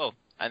think he will.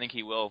 I think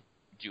he will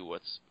do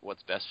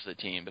what's best for the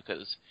team,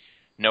 because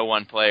no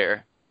one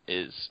player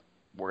is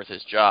worth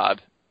his job,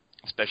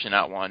 especially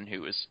not one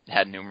who has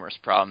had numerous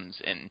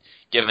problems and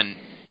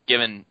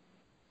given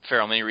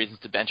Farrell many reasons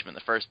to bench him in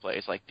the first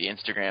place, like the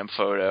Instagram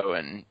photo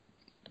and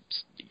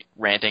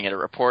ranting at a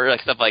reporter,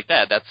 like stuff like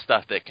that. That's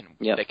stuff that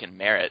can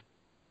merit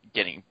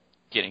getting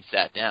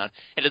sat down.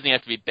 It doesn't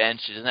have to be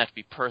benched. It doesn't have to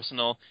be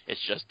personal.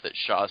 It's just that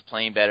Shaw's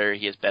playing better.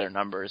 He has better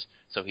numbers,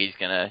 so he's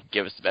going to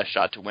give us the best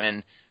shot to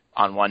win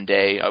on one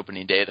day,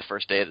 opening day, the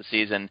first day of the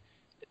season,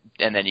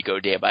 and then you go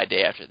day by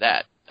day after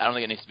that. I don't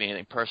think it needs to be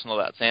anything personal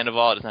about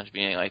Sandoval. It doesn't have to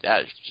be anything like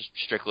that. It's just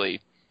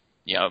strictly,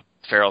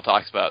 Farrell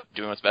talks about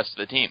doing what's best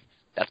for the team.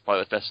 That's probably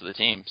what's best for the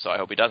team, so I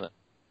hope he doesn't.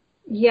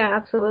 Yeah,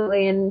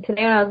 absolutely. And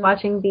today when I was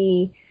watching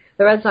the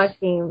Red Sox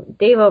game,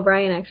 Dave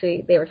O'Brien,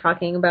 actually, they were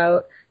talking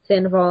about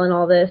Sandoval and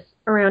all this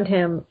around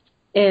him.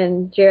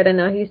 And Jared, I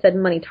know he said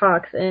money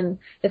talks, and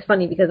it's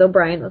funny because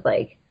O'Brien was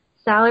like,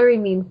 salary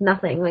means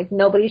nothing. Like,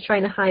 nobody's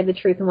trying to hide the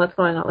truth and what's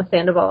going on with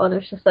Sandoval. And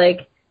it's just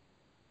like,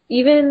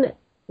 even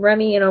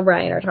Remy and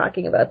O'Brien are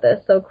talking about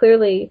this. So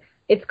clearly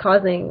it's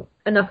causing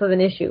enough of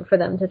an issue for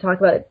them to talk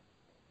about it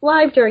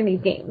live during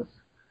these games.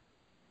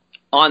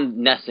 On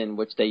NESN,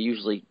 which they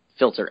usually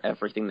filter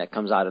everything that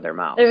comes out of their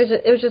mouths.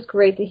 It was just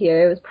great to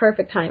hear. It was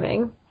perfect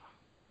timing.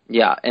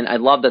 Yeah, and I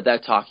love that they're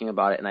talking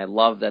about it, and I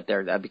love that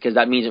because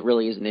that means it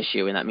really is an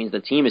issue, and that means the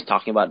team is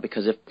talking about it,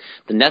 because if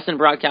the NESN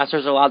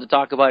broadcasters are allowed to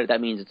talk about it, that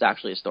means it's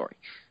actually a story,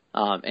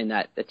 and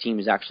that the team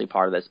is actually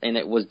part of this. And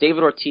it was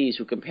David Ortiz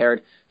who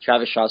compared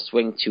Travis Shaw's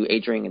swing to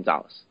Adrian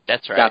Gonzalez.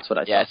 That's right. That's what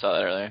I saw. Yeah, I saw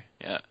that earlier.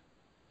 Yeah.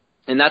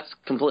 And that's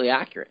completely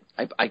accurate.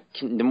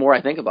 The more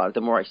I think about it,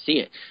 the more I see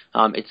it.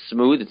 It's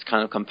smooth, it's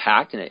kind of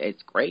compact, and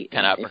it's great.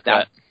 Kind of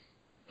uppercut.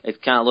 It's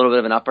kind of a little bit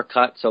of an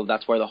uppercut, so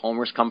that's where the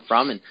homers come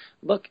from. And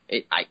look,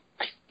 I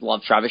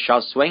love Travis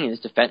Shaw's swing, and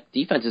his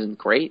defense isn't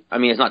great. I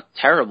mean, it's not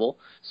terrible.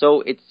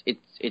 So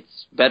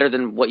it's better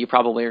than what you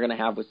probably are going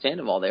to have with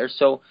Sandoval there.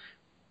 So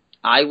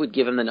I would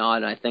give him the nod,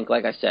 and I think,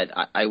 like I said,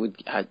 I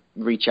would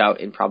reach out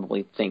and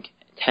probably think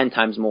 10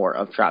 times more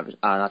of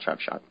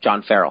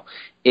John Farrell,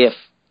 if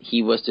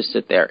he was to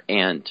sit there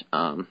and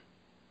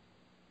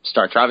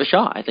start Travis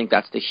Shaw. I think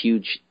that's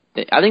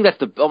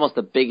almost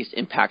the biggest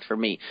impact for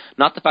me.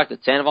 Not the fact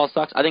that Sandoval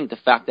sucks. I think the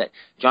fact that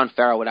John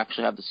Farrell would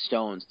actually have the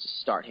stones to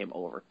start him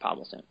over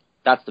Pablo Sandoval.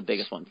 That's the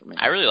biggest one for me.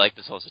 I really like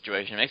this whole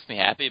situation. It makes me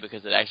happy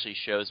because it actually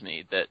shows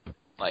me that,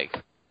 like,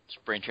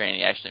 spring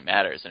training actually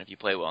matters. And if you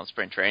play well in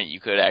spring training, you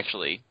could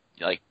actually,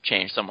 like,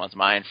 change someone's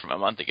mind from a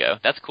month ago.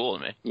 That's cool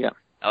to me. Yeah.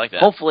 I like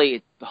that.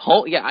 Hopefully,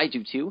 I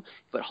do too,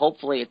 but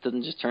hopefully it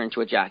doesn't just turn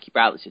into a Jackie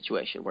Bradley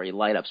situation where you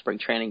light up spring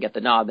training, get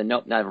the nod, then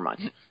nope, never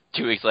mind.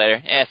 2 weeks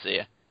later, see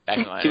ya. Back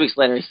in the minors. 2 weeks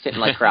later, he's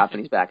sitting like crap and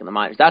he's back in the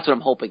minors. That's what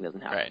I'm hoping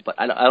doesn't happen. Right. But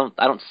I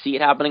don't see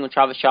it happening with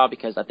Travis Shaw,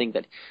 because I think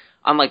that,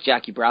 unlike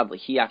Jackie Bradley,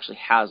 he actually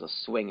has a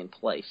swing in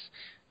place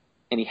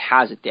and he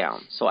has it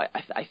down. So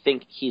I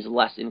think he's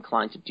less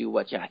inclined to do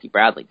what Jackie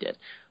Bradley did.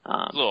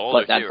 A little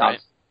older too, right?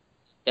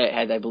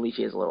 I believe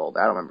he is a little older.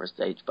 I don't remember his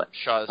age, but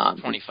Shaw's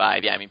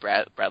 25. Yeah, I mean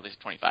Bradley's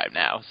 25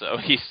 now, so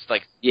he's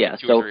like 2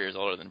 or 3 years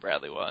older than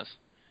Bradley was.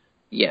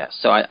 Yeah,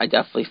 so I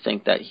definitely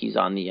think that he's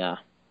on the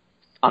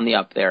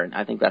up there, and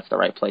I think that's the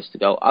right place to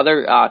go.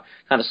 Other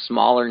kind of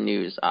smaller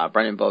news: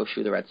 Brendan Boesch,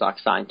 who the Red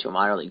Sox signed to a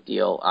minor league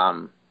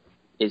deal,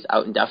 is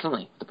out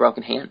indefinitely with a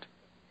broken hand.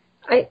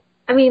 I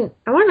mean,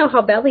 I want to know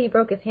how badly he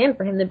broke his hand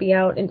for him to be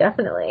out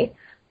indefinitely.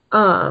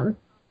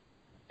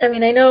 I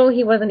mean, I know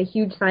he wasn't a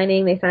huge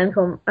signing. They signed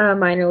him a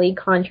minor league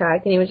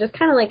contract, and he was just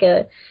kind of like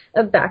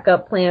a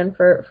backup plan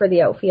for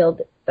the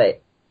outfield.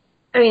 But,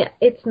 I mean,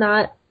 it's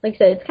not, like I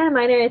said, it's kind of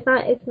minor.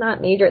 It's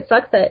not major. It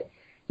sucks that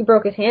he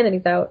broke his hand and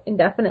he's out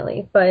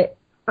indefinitely. But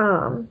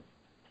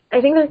I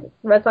think the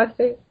Red Sox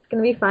are going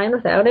to be fine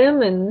without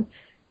him, and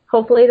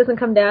hopefully it doesn't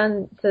come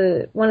down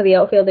to one of the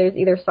outfielders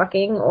either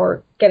sucking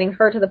or getting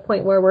hurt to the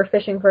point where we're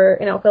fishing for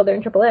an outfielder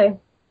in AAA.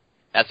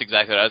 That's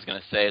exactly what I was going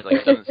to say. It's like,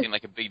 it doesn't seem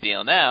like a big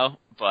deal now,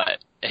 but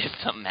if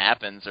something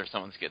happens or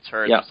someone gets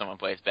hurt or someone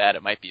plays bad,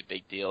 it might be a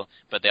big deal.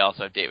 But they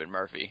also have David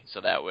Murphy, so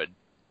that would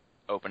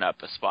open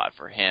up a spot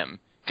for him.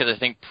 Because I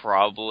think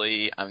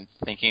I'm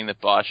thinking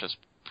that Bosch is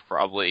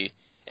probably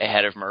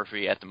ahead of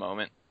Murphy at the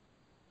moment.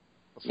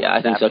 Yeah,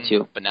 I think so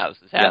too. But now this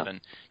has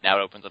happened. Now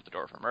it opens up the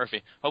door for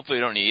Murphy. Hopefully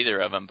we don't need either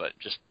of them, but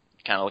just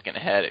kind of looking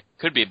ahead, it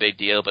could be a big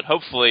deal. But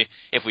hopefully,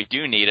 if we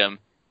do need him,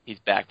 he's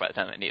back by the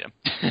time they need him.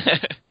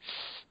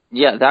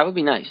 Yeah, that would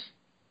be nice.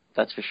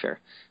 That's for sure.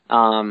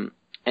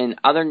 And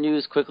other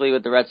news quickly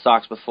with the Red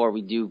Sox before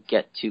we do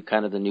get to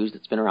kind of the news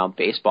that's been around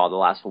baseball the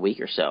last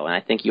week or so, and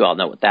I think you all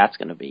know what that's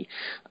going to be.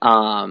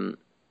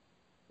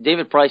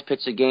 David Price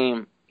pitched a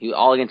game,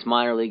 all against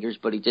minor leaguers,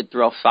 but he did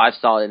throw 5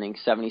 solid innings,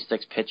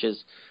 76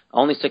 pitches,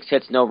 only 6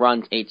 hits, no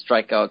runs, 8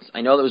 strikeouts. I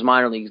know that was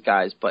minor leagues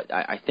guys, but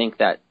I think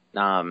that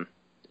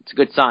it's a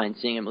good sign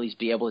seeing him at least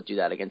be able to do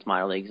that against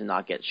minor leagues and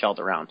not get shelled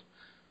around.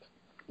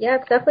 Yeah,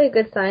 it's definitely a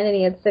good sign, and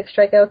he had 6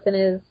 strikeouts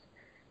in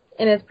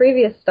his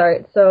previous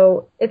start,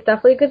 so it's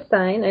definitely a good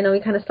sign. I know he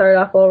kind of started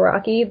off a little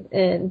rocky,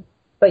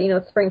 but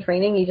it's spring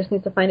training. He just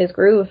needs to find his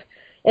groove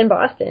in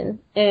Boston,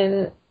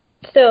 and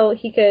still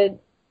he could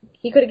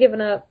have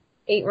given up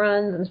 8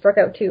 runs and struck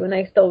out 2, and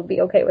I still would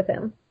be okay with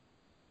him.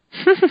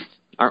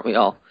 Aren't we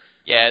all?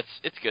 Yeah,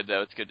 it's good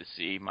though. It's good to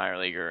see minor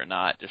leaguer or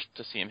not, just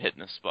to see him hitting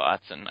the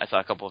spots. And I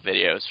saw a couple of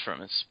videos from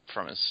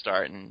his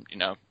start, and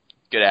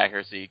good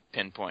accuracy,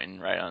 pinpointing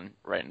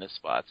right in the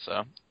spot.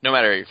 So no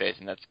matter who you're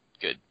facing, that's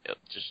good.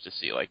 Just to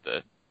see like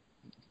the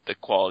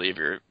quality of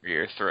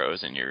your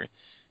throws and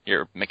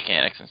your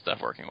mechanics and stuff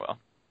working well.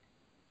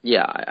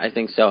 Yeah, I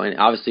think so. And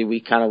obviously we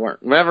kind of we're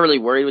never really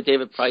worried with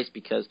David Price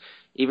because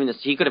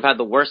he could have had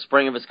the worst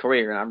spring of his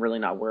career, and I'm really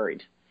not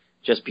worried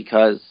just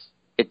because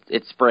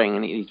it's spring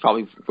and he's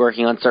probably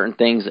working on certain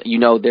things.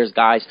 There's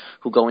guys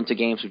who go into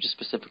games who just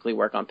specifically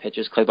work on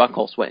pitches. Clay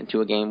Buchholz went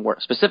into a game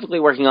specifically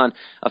working on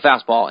a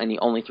fastball, and he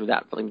only threw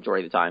that for the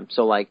majority of the time.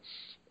 So,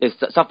 if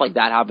stuff like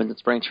that happens in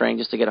spring training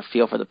just to get a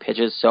feel for the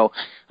pitches. So,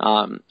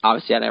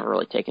 obviously I never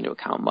really take into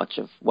account much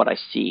of what I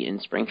see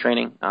in spring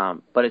training.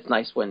 But it's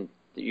nice when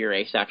your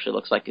ace actually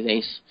looks like his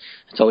ace.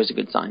 It's always a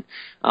good sign.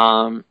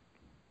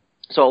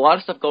 So a lot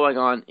of stuff going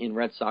on in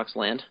Red Sox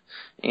land,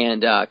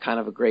 and kind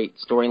of a great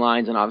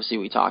storylines. And obviously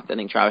we talked, I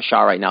think Travis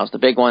Shaw right now is the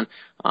big one.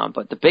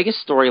 But the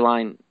biggest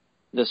storyline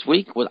this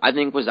week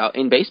was out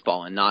in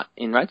baseball and not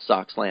in Red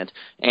Sox land.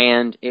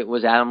 And it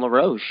was Adam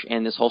LaRoche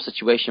and this whole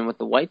situation with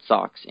the White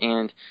Sox.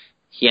 And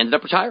he ended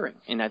up retiring.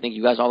 And I think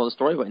you guys all know the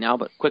story by now,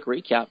 but quick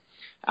recap.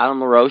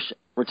 Adam LaRoche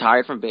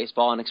retired from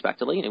baseball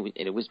unexpectedly, and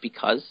it was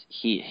because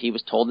he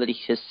was told that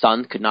his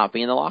son could not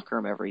be in the locker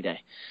room every day.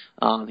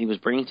 He was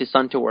bringing his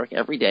son to work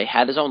every day,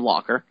 had his own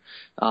locker,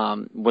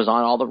 was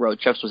on all the road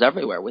trips, was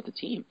everywhere with the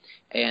team.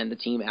 And the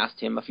team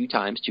asked him a few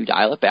times to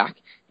dial it back,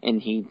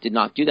 and he did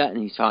not do that,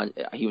 and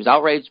he was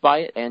outraged by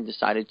it and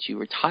decided to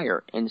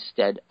retire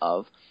instead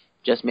of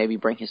just maybe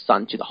bring his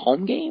son to the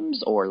home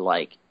games or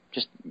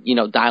just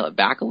dial it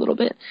back a little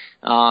bit.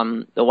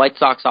 The White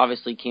Sox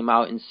obviously came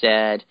out and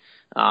said,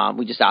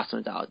 we just asked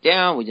them to dial it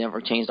down. We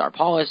never changed our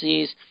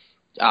policies.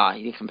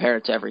 You compare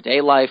it to everyday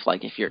life,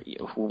 like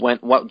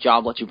what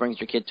job lets you bring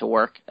your kid to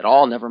work at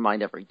all, never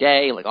mind every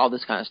day, all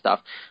this kind of stuff.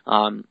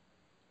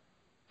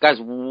 Guys,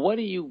 what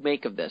do you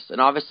make of this?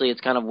 And obviously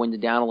it's kind of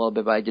winded down a little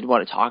bit, but I did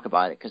want to talk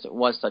about it because it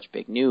was such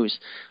big news.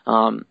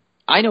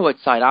 I know what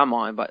side I'm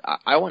on, but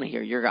I want to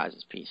hear your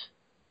guys' piece.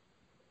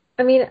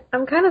 I mean,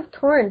 I'm kind of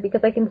torn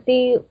because I can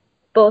see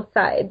both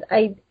sides.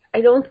 I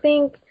don't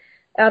think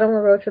Adam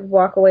LaRoche would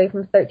walk away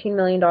from $13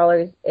 million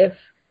if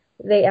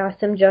they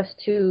asked him just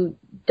to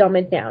dumb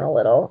it down a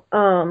little.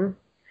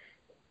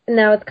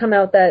 Now it's come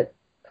out that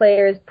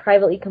players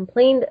privately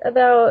complained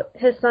about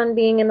his son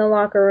being in the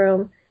locker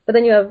room, but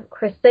then you have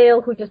Chris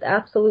Sale, who just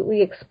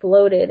absolutely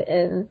exploded.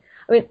 And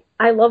I mean,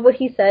 I love what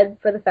he said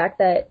for the fact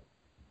that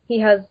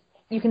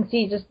you can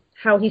see just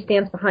how he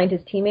stands behind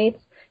his teammates,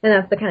 and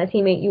that's the kind of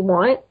teammate you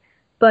want.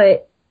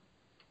 But,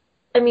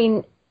 I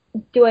mean,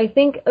 do I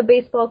think a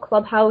baseball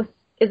clubhouse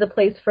is a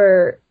place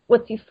for,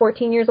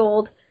 14 years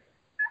old?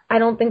 I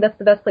don't think that's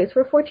the best place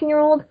for a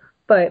 14-year-old,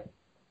 but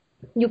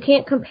you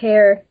can't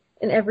compare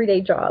an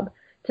everyday job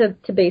to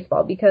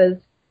baseball, because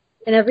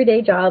an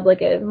everyday job,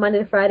 like a Monday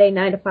to Friday,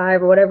 9 to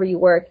 5, or whatever you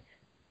work,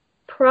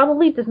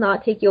 probably does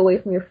not take you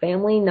away from your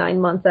family 9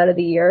 months out of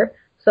the year.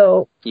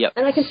 So, yep.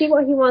 And I can see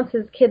why he wants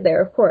his kid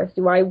there, of course.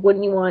 Why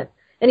wouldn't you want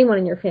anyone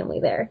in your family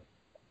there?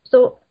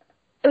 So,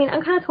 I mean,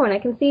 I'm kind of torn. I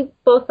can see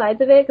both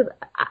sides of it, because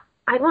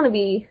I'd want to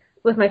be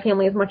with my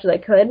family as much as I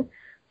could,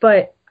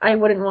 but I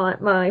wouldn't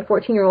want my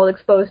 14-year-old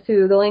exposed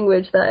to the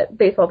language that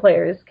baseball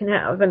players can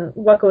have and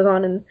what goes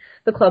on in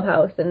the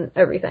clubhouse and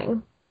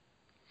everything.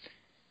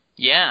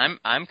 Yeah,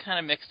 I'm kind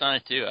of mixed on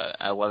it too.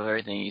 I love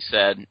everything you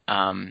said.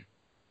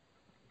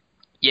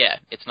 Yeah,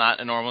 it's not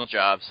a normal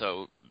job,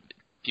 so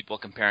people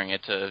comparing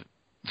it to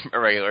a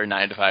regular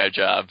 9-to-5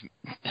 job,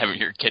 having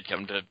your kid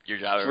come to your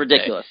job every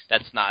ridiculous. Day.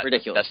 That's not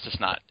ridiculous. That's just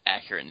not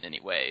accurate in any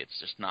way. It's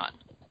just not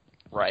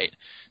right.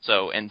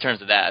 So in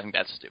terms of that, I think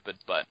that's stupid.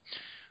 But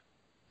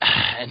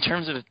in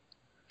terms of,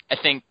 I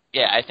think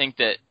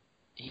that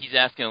he's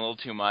asking a little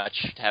too much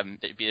to have him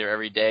be there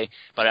every day,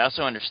 but I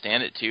also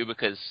understand it too,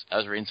 because I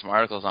was reading some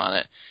articles on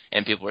it,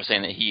 and people were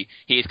saying that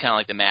he's kind of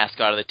like the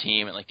mascot of the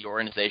team, and like the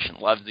organization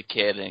loves the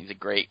kid, and he's a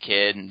great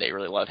kid, and they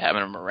really love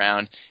having him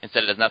around.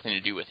 Instead, it has nothing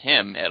to do with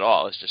him at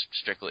all. It's just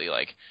strictly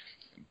like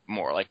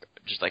more like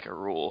just like a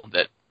rule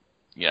that,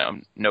 you know,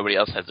 nobody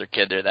else has their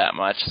kid there that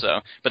much. So,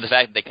 but the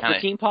fact that they kind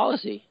of team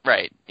policy,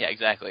 right? Yeah,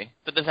 exactly.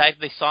 But the fact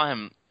that they saw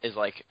him as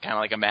like kind of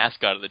like a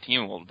mascot of the team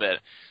a little bit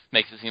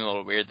makes it seem a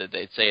little weird that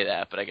they'd say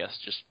that, but I guess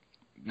just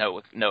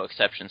no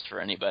exceptions for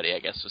anybody, I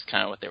guess, was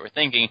kind of what they were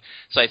thinking.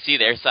 So I see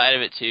their side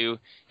of it too,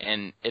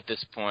 and at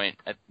this point,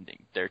 I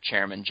think their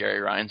chairman, Jerry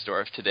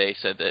Reinsdorf, today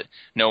said that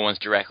no one's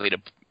directly to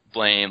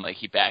blame, like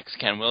he backs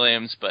Ken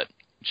Williams, but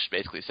just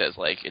basically says,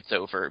 like, it's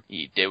over,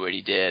 he did what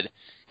he did,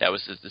 that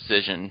was his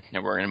decision,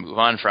 and we're going to move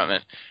on from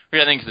it,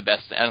 which I think is the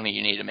best. I don't think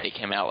you need to make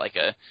him out like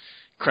a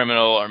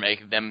criminal or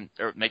make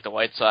the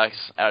White Sox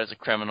out as a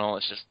criminal.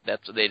 It's just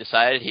that's what they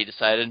decided. He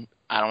decided,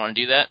 I don't want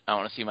to do that. I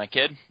want to see my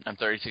kid. I'm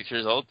 36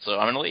 years old, so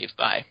I'm going to leave.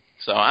 Bye.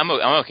 So I'm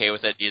okay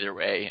with it either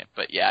way.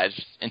 But yeah, it's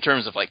just, in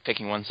terms of like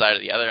picking one side or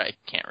the other, I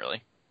can't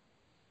really.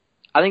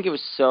 I think it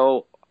was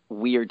so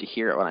weird to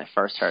hear it when I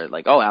first heard it.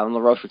 Like, oh, Alan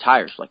LaRoche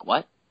retires. Like,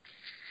 what?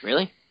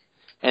 Really?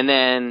 And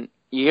then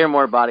you hear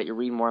more about it, you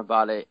read more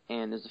about it,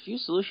 and there's a few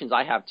solutions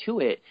I have to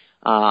it.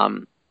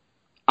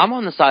 I'm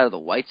on the side of the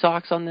White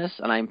Sox on this,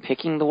 and I'm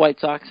picking the White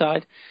Sox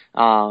side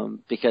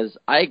because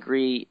I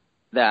agree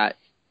that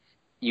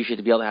you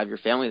should be able to have your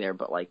family there,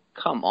 but, like,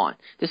 come on.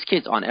 This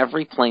kid's on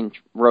every plane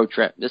road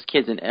trip. This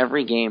kid's in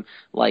every game.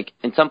 Like,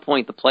 at some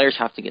point, the players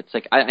have to get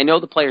sick. I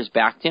know the players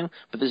backed him,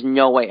 but there's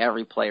no way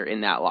every player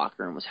in that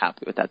locker room was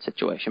happy with that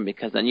situation,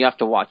 because then you have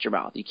to watch your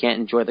mouth. You can't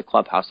enjoy the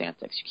clubhouse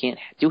antics. You can't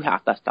do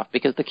half that stuff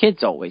because the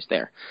kid's always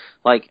there.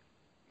 Like,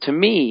 to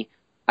me,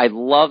 I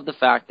love the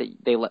fact that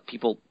they let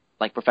people,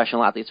 like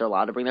professional athletes, are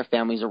allowed to bring their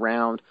families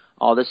around,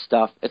 all this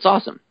stuff. It's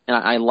awesome, and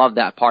I love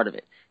that part of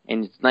it.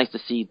 And it's nice to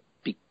see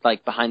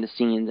like behind the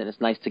scenes, and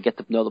it's nice to get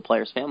to know the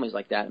players' families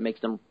like that. It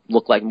makes them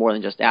look like more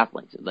than just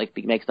athletes.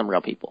 It makes them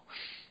real people.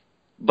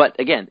 But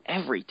again,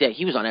 every day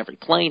he was on every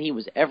plane, he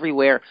was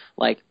everywhere.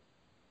 Like,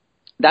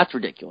 that's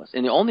ridiculous.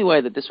 And the only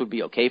way that this would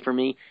be okay for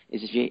me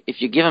is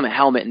if you give him a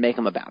helmet and make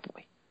him a bad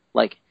boy.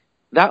 Like,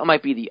 that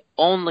might be the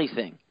only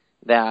thing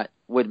that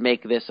would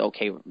make this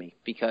okay with me.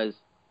 Because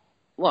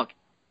look,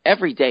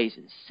 every day is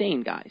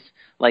insane, guys.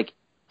 Like,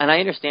 and I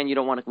understand we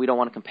don't want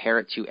to compare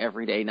it to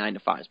everyday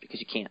 9-to-5s because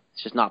you can't.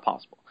 It's just not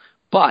possible.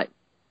 But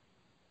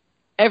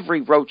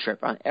every road trip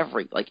on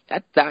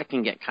that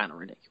can get kind of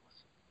ridiculous.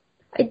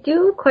 I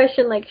do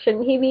question, like,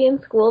 shouldn't he be in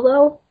school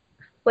though?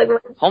 Like,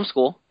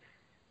 homeschool.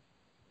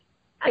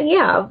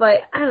 Yeah,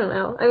 but I don't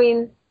know. I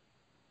mean,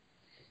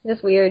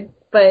 just weird.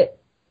 But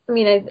I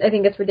mean, I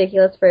think it's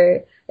ridiculous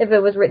if it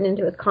was written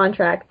into his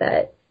contract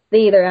that they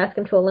either ask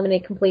him to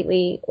eliminate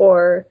completely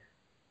or,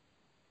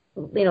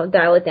 you know,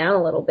 dial it down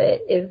a little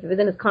bit. If it was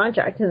in his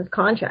contract,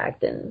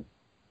 and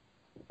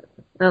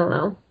I don't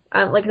know.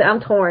 I'm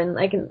torn.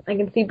 I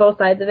can see both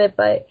sides of it,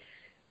 but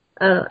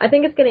I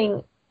think it's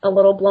getting a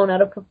little blown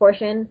out of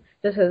proportion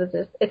just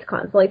because it's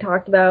constantly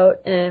talked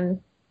about,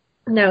 and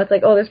now it's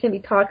like, oh, there's gonna be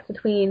talks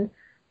between,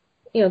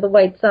 you know, the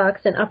White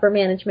Sox and upper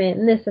management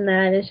and this and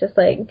that. And it's just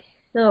like,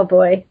 oh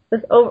boy,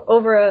 this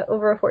over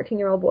a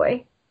 14-year-old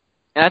boy.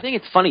 And I think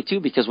it's funny too,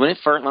 because when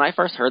I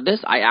first heard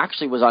this, I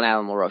actually was on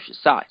Alan LaRoche's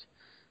side.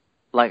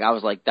 Like, I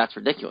was like, that's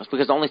ridiculous.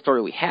 Because the only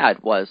story we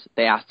had was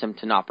they asked him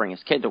to not bring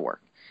his kid to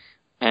work.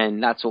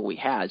 And that's what we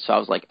had. So I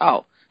was like,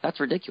 oh, that's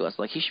ridiculous.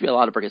 Like, he should be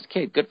allowed to bring his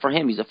kid. Good for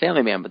him. He's a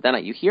family man. But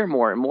then you hear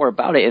more and more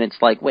about it, and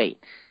it's like, wait,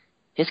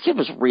 his kid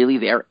was really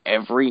there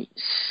every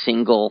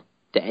single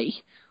day?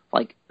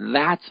 Like,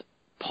 that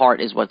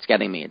part is what's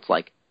getting me. It's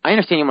like, I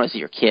understand you want to see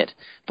your kid,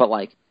 but,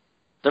 like,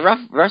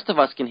 the rest of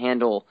us can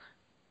handle,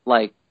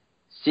 like,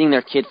 seeing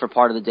their kid for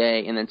part of the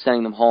day and then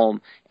sending them home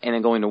and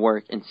then going to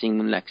work and seeing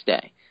them the next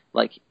day.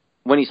 Like,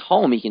 when he's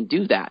home, he can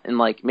do that, and,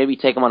 like, maybe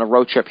take him on a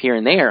road trip here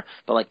and there,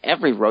 but, like,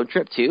 every road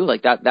trip, too,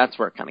 like, that's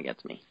where it kind of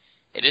gets me.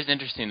 It is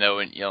interesting, though,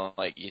 when, you know,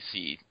 like, you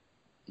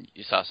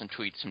saw some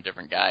tweets from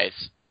different guys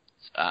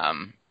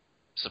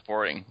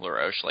supporting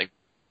LaRoche, like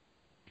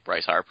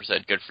Bryce Harper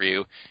said, good for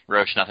you.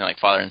 Roche, nothing like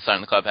father and son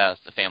in the clubhouse,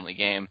 the family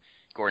game.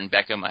 Gordon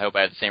Beckham, I hope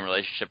I have the same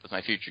relationship with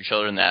my future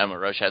children that Adam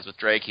LaRoche has with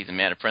Drake. He's a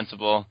man of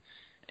principle.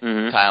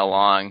 Mm-hmm. Kyle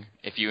Long,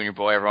 if you and your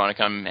boy ever want to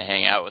come and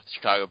hang out with the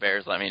Chicago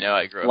Bears, let me know.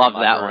 I grew up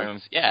in locker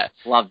rooms. Yeah.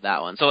 Love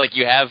that one. So, like,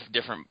 you have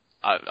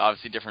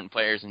obviously different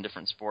players in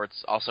different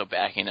sports also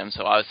backing them,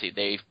 so obviously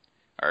they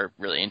are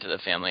really into the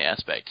family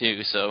aspect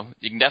too. So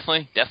you can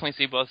definitely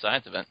see both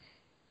sides of it.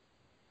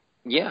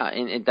 Yeah,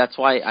 and that's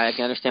why I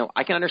can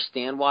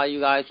understand why you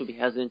guys would be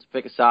hesitant to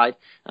pick a side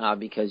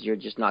because you're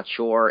just not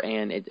sure,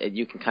 and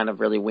you can kind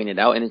of really wean it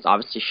out, and it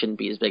obviously shouldn't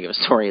be as big of a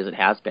story as it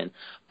has been.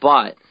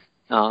 But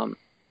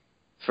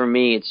for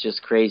me, it's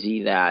just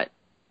crazy that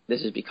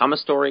this has become a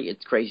story.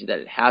 It's crazy that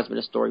it has been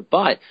a story.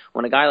 But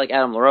when a guy like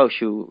Adam LaRoche,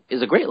 who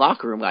is a great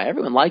locker room guy,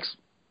 everyone likes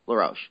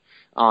LaRoche.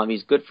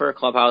 He's good for a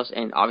clubhouse,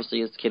 and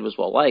obviously his kid was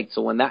well liked.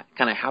 So when that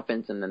kind of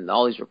happens, and then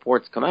all these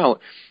reports come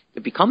out,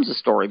 it becomes a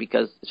story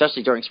because,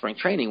 especially during spring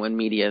training, when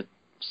media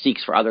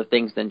seeks for other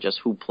things than just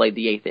who played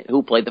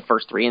the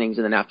first 3 innings,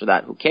 and then after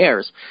that, who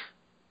cares?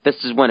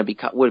 This is when it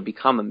would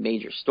become a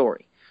major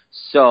story.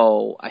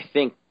 So I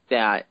think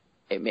that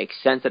it makes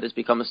sense that it's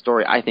become a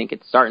story. I think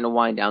it's starting to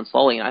wind down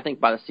slowly, and I think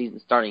by the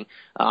season starting,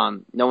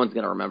 no one's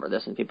going to remember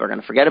this, and people are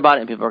going to forget about it,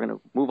 and people are going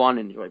to move on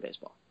and enjoy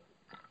baseball.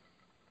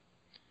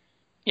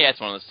 Yeah, it's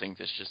one of those things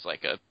that's just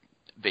like a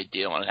big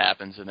deal when it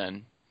happens, and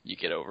then you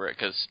get over it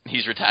because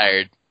he's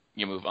retired.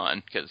 You move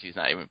on because he's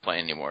not even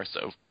playing anymore,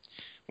 so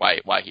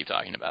why keep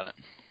talking about it?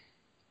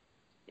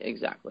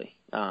 Exactly.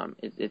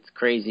 It's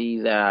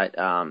crazy that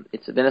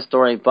it's been a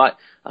story, but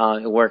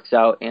it works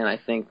out, and I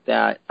think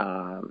that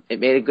it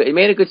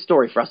made a good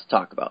story for us to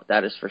talk about.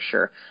 That is for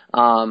sure.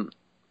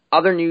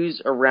 Other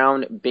news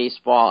around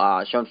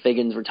baseball: Sean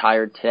Figgins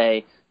retired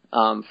today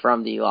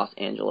from the Los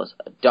Angeles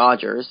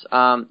Dodgers.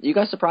 You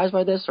guys surprised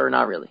by this or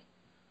not really?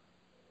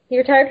 He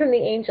retired from the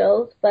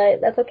Angels,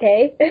 but that's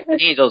okay.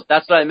 Angels,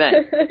 that's what I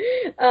meant.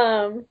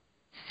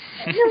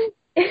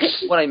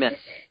 What I meant.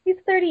 He's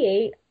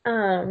 38.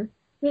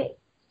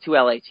 Two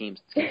LA teams.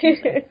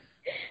 He's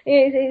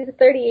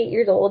 38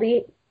 years old.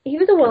 He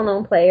was a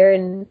well-known player,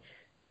 and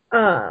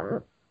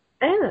I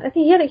don't know. I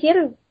think he had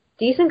a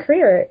decent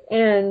career,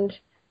 and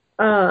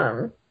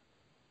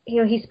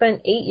he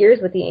spent 8 years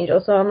with the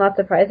Angels, so I'm not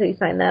surprised that he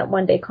signed that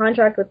one-day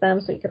contract with them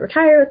so he could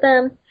retire with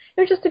them.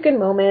 It was just a good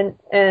moment,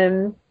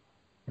 and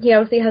he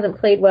obviously hasn't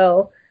played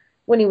well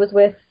when he was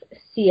with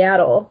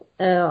Seattle,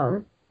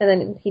 and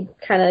then he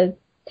kind of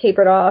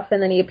tapered off,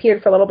 and then he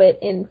appeared for a little bit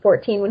in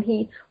 2014 when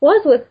he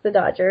was with the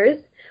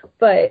Dodgers,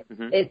 but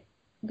it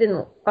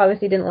didn't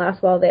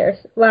last long there.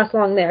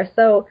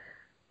 So,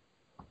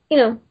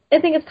 I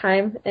think it's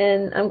time,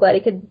 and I'm glad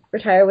he could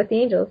retire with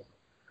the Angels.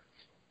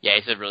 Yeah,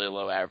 he's had really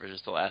low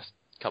averages the last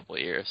couple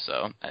of years,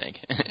 so I think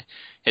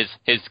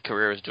his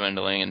career was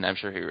dwindling, and I'm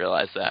sure he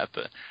realized that.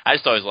 But I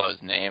just always loved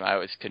his name. I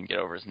always couldn't get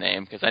over his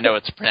name because I know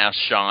it's pronounced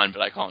Sean,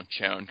 but I call him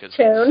Chone because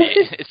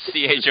it's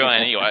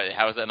C-H-O-N-E.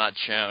 How is that not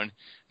Chone?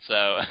 So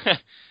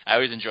I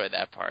always enjoyed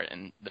that part,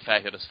 and the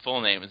fact that his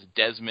full name is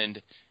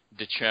Desmond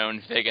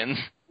DeChone Figgins,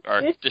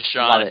 or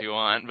Deshaun if you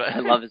want. But I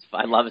love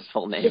his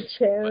full name.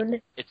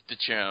 DeChone. It's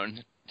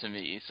DeChone to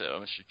me, so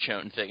Mr.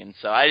 Chone Figgins.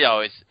 So I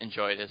always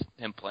enjoyed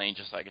him playing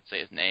just so I could say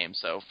his name.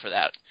 So for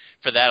that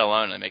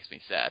alone, it makes me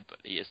sad. But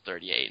he is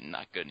 38 and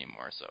not good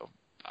anymore. So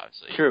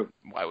obviously, true.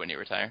 Why wouldn't he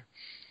retire?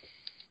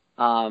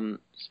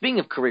 Speaking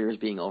of careers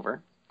being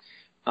over,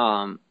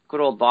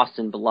 good old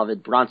Boston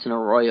beloved Bronson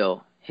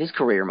Arroyo. His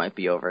career might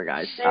be over,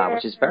 guys,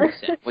 which is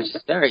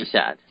very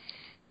sad.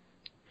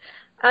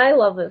 I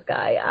love this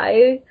guy.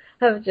 I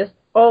have just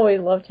always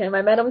loved him.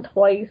 I met him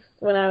twice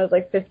when I was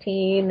like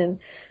 15, and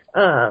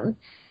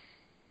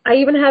I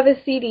even have his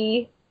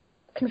CD,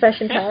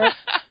 confession time.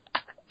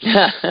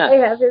 I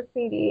have his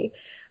CD.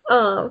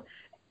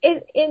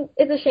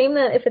 It's a shame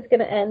that if it's going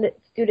to end, it's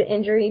due to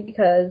injury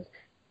because,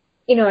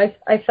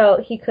 I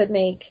felt he could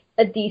make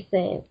a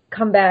decent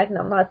comeback, and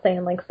I'm not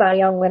saying like Cy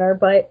Young winner,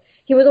 but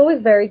he was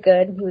always very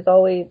good.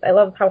 I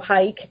love how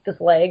high he kicked his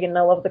leg, and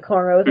I love the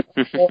cornrows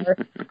before.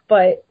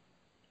 But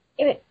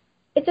it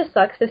just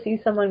sucks to see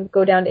someone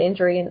go down to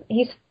injury, and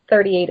he's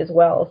 38 as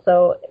well.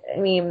 So, I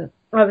mean,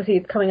 obviously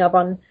it's coming up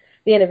on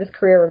the end of his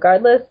career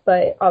regardless,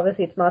 but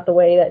obviously it's not the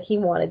way that he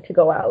wanted to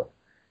go out.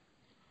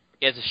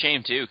 Yeah, it's a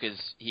shame, too, because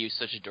he was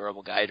such a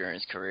durable guy during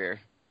his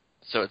career.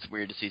 So it's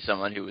weird to see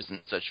someone who was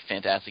in such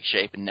fantastic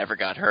shape and never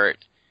got hurt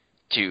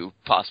to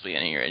possibly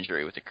ending your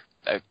injury with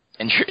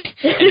ending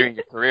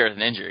your career with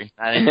an injury.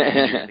 Not an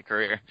injury with a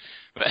career.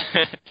 But,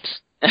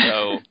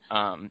 so,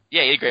 he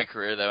had a great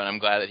career, though, and I'm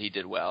glad that he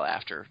did well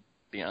after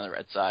being on the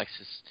Red Sox.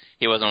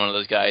 He wasn't one of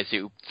those guys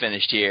who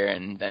finished here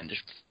and then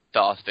just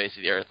fell off the face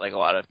of the earth like a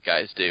lot of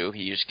guys do.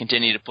 He just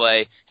continued to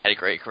play, had a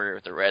great career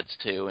with the Reds,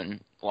 too,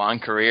 and long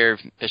career,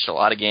 pitched a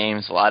lot of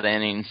games, a lot of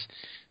innings,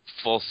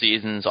 full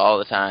seasons all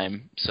the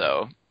time.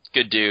 So,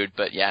 good dude,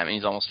 but yeah, I mean,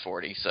 he's almost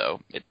 40, so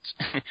it's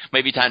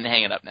maybe time to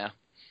hang it up now.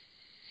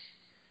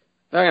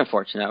 Very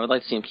unfortunate. I would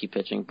like to see him keep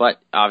pitching, but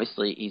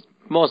obviously he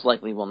most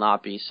likely will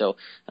not be. So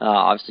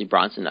obviously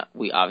Bronson,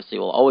 we obviously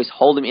will always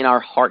hold him in our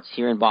hearts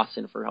here in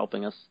Boston for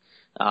helping us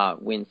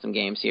win some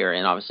games here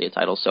and obviously a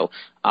title. So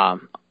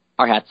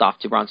our hats off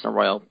to Bronson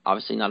Arroyo.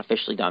 Obviously not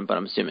officially done, but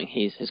I'm assuming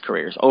his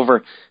career is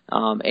over.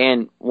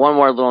 And one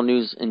more little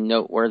news and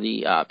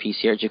noteworthy piece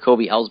here.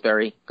 Jacoby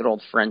Ellsbury, good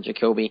old friend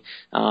Jacoby,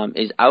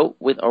 is out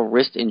with a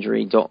wrist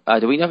injury. Do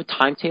we have a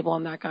timetable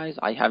on that, guys?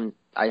 I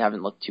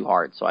haven't looked too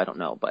hard, so I don't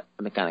know, but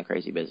I've been kind of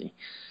crazy busy.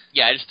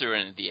 Yeah, I just threw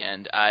it in at the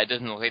end. It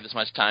doesn't look like there's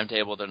much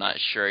timetable. They're not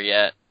sure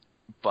yet,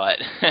 but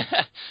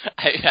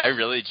I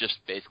really just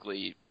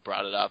basically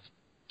brought it up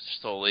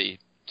solely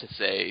to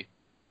say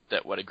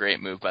that what a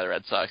great move by the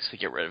Red Sox to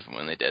get rid of him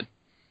when they did.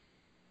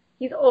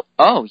 He's old.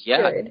 Oh,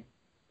 yeah.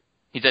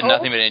 He's had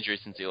nothing but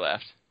injuries since he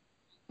left.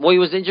 Well, he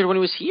was injured when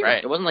he was here.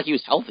 Right. It wasn't like he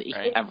was healthy,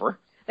 ever.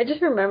 I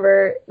just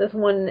remember this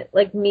one,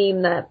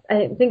 meme that,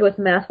 I think it was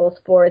Masswell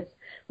Sports,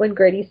 when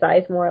Grady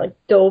Sizemore,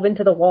 dove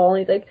into the wall, and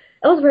he's like,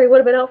 Ellsbury would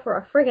have been out for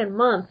a friggin'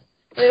 month.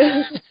 He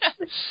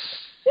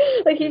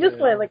just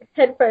went,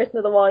 head first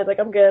into the wall. He's like,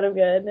 I'm good.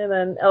 And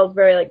then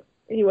Ellsbury,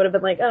 he would have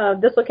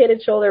been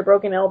dislocated shoulder,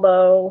 broken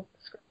elbow,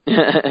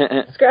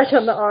 scratch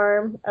on the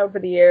arm, out for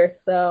the year.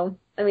 So,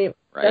 I mean,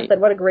 that said,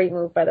 what a great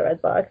move by the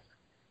Red Sox.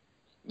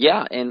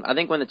 Yeah, and I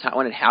think when it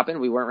happened,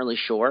 we weren't really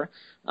sure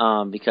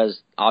because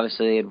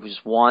obviously it was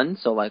just won.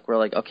 So we're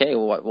like, okay,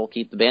 well, we'll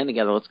keep the band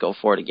together. Let's go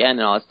for it again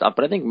and all that stuff.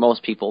 But I think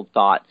most people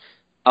thought,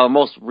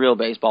 most real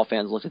baseball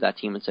fans looked at that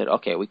team and said,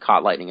 okay, we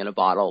caught lightning in a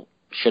bottle.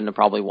 Shouldn't have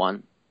probably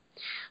won.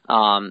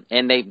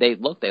 And they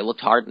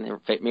looked hard in the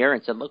mirror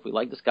and said, look, we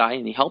like this guy,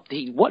 and he helped.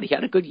 He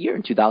had a good year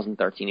in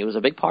 2013. He was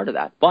a big part of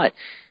that. But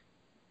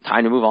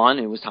time to move on.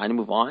 It was time to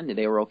move on.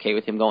 They were okay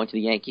with him going to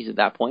the Yankees at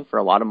that point for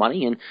a lot of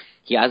money, and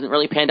he hasn't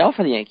really panned out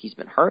for the Yankees. He's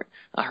been hurt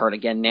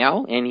again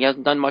now, and he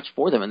hasn't done much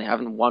for them, and they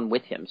haven't won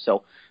with him.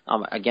 So,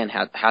 again,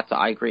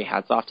 I agree.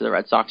 Hats off to the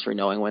Red Sox for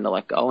knowing when to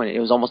let go, and it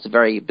was almost a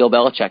very Bill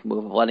Belichick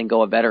move of letting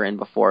go a veteran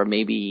before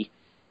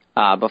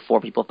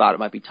people thought it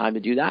might be time to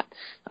do that.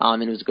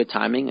 And it was good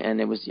timing, and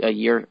it was a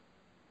year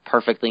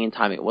perfectly in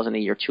timing. It wasn't a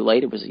year too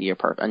late. It was a year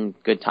and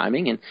good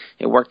timing, and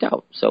it worked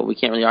out. So we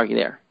can't really argue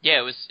there. Yeah,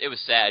 it was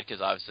sad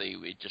because obviously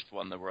we just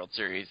won the World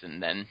Series,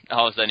 and then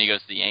all of a sudden he goes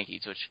to the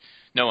Yankees, which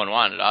no one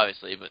wanted,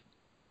 obviously, but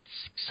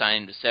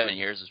signed to 7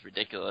 years is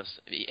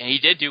ridiculous. And he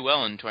did do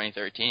well in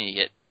 2013. He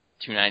hit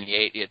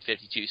 .298. He had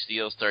 52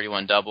 steals,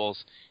 31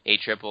 doubles, 8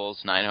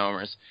 triples, 9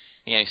 homers.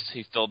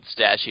 He filled the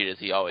stat sheet as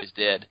he always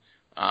did.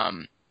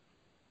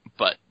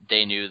 But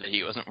they knew that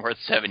he wasn't worth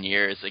 7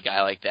 years. A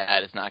guy like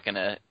that is not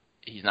gonna.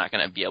 He's not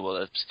going to be able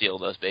to steal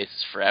those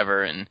bases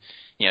forever. And,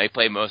 he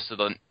played most of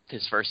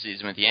his first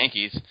season with the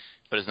Yankees,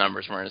 but his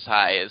numbers weren't as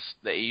high as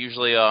they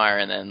usually are.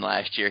 And then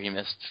last year he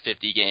missed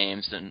 50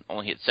 games and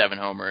only hit 7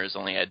 homers,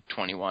 only had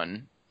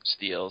 21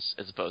 steals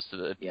as opposed to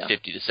the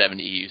 50 to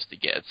 70 he used to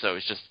get. So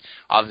it's just,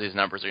 obviously his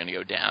numbers are going to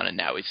go down, and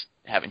now he's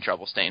having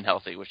trouble staying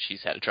healthy, which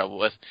he's had trouble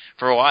with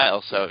for a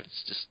while. So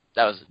it's just,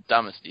 that was the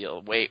dumbest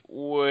deal.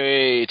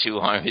 Way too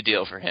long of a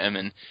deal for him,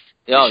 and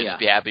we should just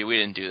be happy we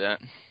didn't do that.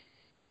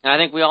 And I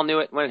think we all knew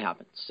it when it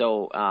happened.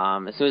 So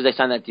as soon as they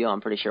signed that deal,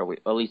 I'm pretty sure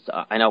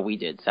I know we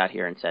did, sat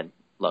here and said,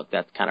 look,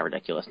 that's kind of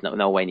ridiculous.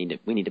 No way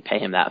we need to pay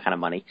him that kind of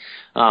money.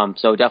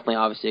 So definitely,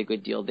 obviously, a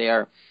good deal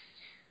there.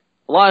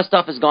 A lot of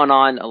stuff has gone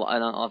on,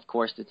 and of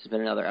course, it's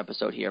been another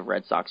episode here of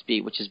Red Sox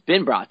Beat, which has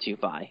been brought to you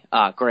by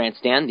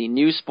Grandstand, the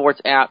new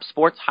sports app,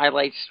 sports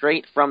highlights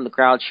straight from the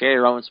crowd. Share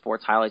your own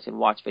sports highlights and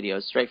watch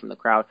videos straight from the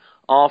crowd,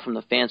 all from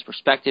the fans'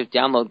 perspective.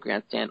 Download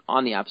Grandstand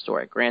on the App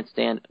Store at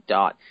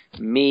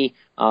grandstand.me.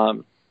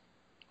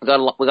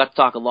 We got to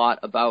talk a lot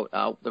about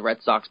the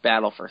Red Sox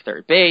battle for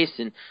third base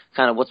and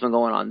kind of what's been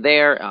going on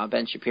there.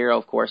 Ben Shapiro,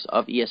 of course,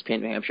 of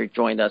ESPN New Hampshire,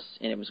 joined us,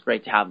 and it was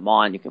great to have him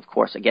on. You can, of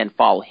course, again,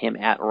 follow him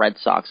at Red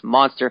Sox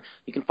Monster.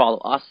 You can follow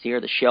us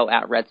here, the show,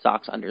 at Red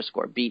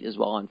Sox_Beat, as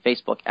well on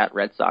Facebook at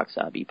Red Sox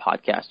Beat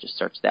Podcast. Just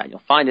search that, and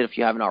you'll find it if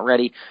you haven't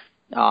already.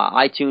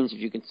 iTunes, if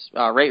you can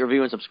rate,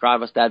 review, and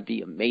subscribe us, that'd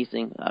be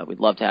amazing. We'd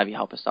love to have you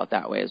help us out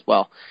that way as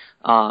well.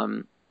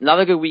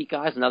 Another good week,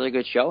 guys. Another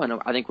good show, and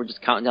I think we're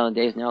just counting down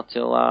the days now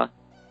till a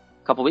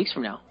couple weeks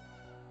from now.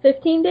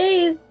 15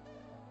 days.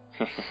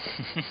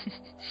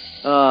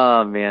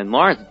 Oh, man.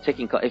 Lauren's a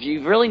ticking clock. If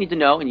you really need to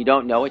know and you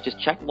don't know it, just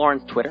check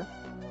Lauren's Twitter,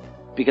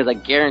 because I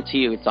guarantee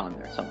you it's on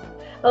there somewhere.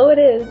 Oh, it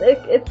is.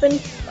 It's been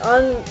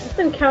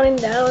counting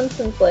down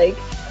since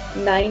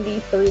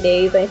 93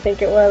 days, I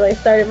think it was. I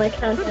started my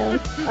countdown.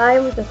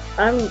 I'm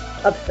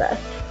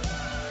obsessed.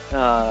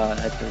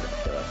 That's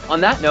ridiculous. On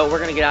that note, we're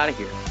going to get out of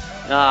here.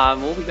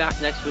 We'll be back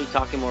next week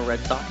talking more Red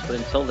Sox, but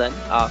until then,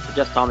 for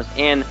Jess Thomas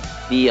and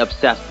the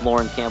obsessed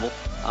Lauren Campbell,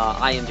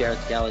 I am Jared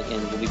Scally,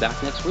 and we'll be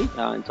back next week.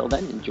 Until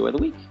then, enjoy the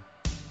week.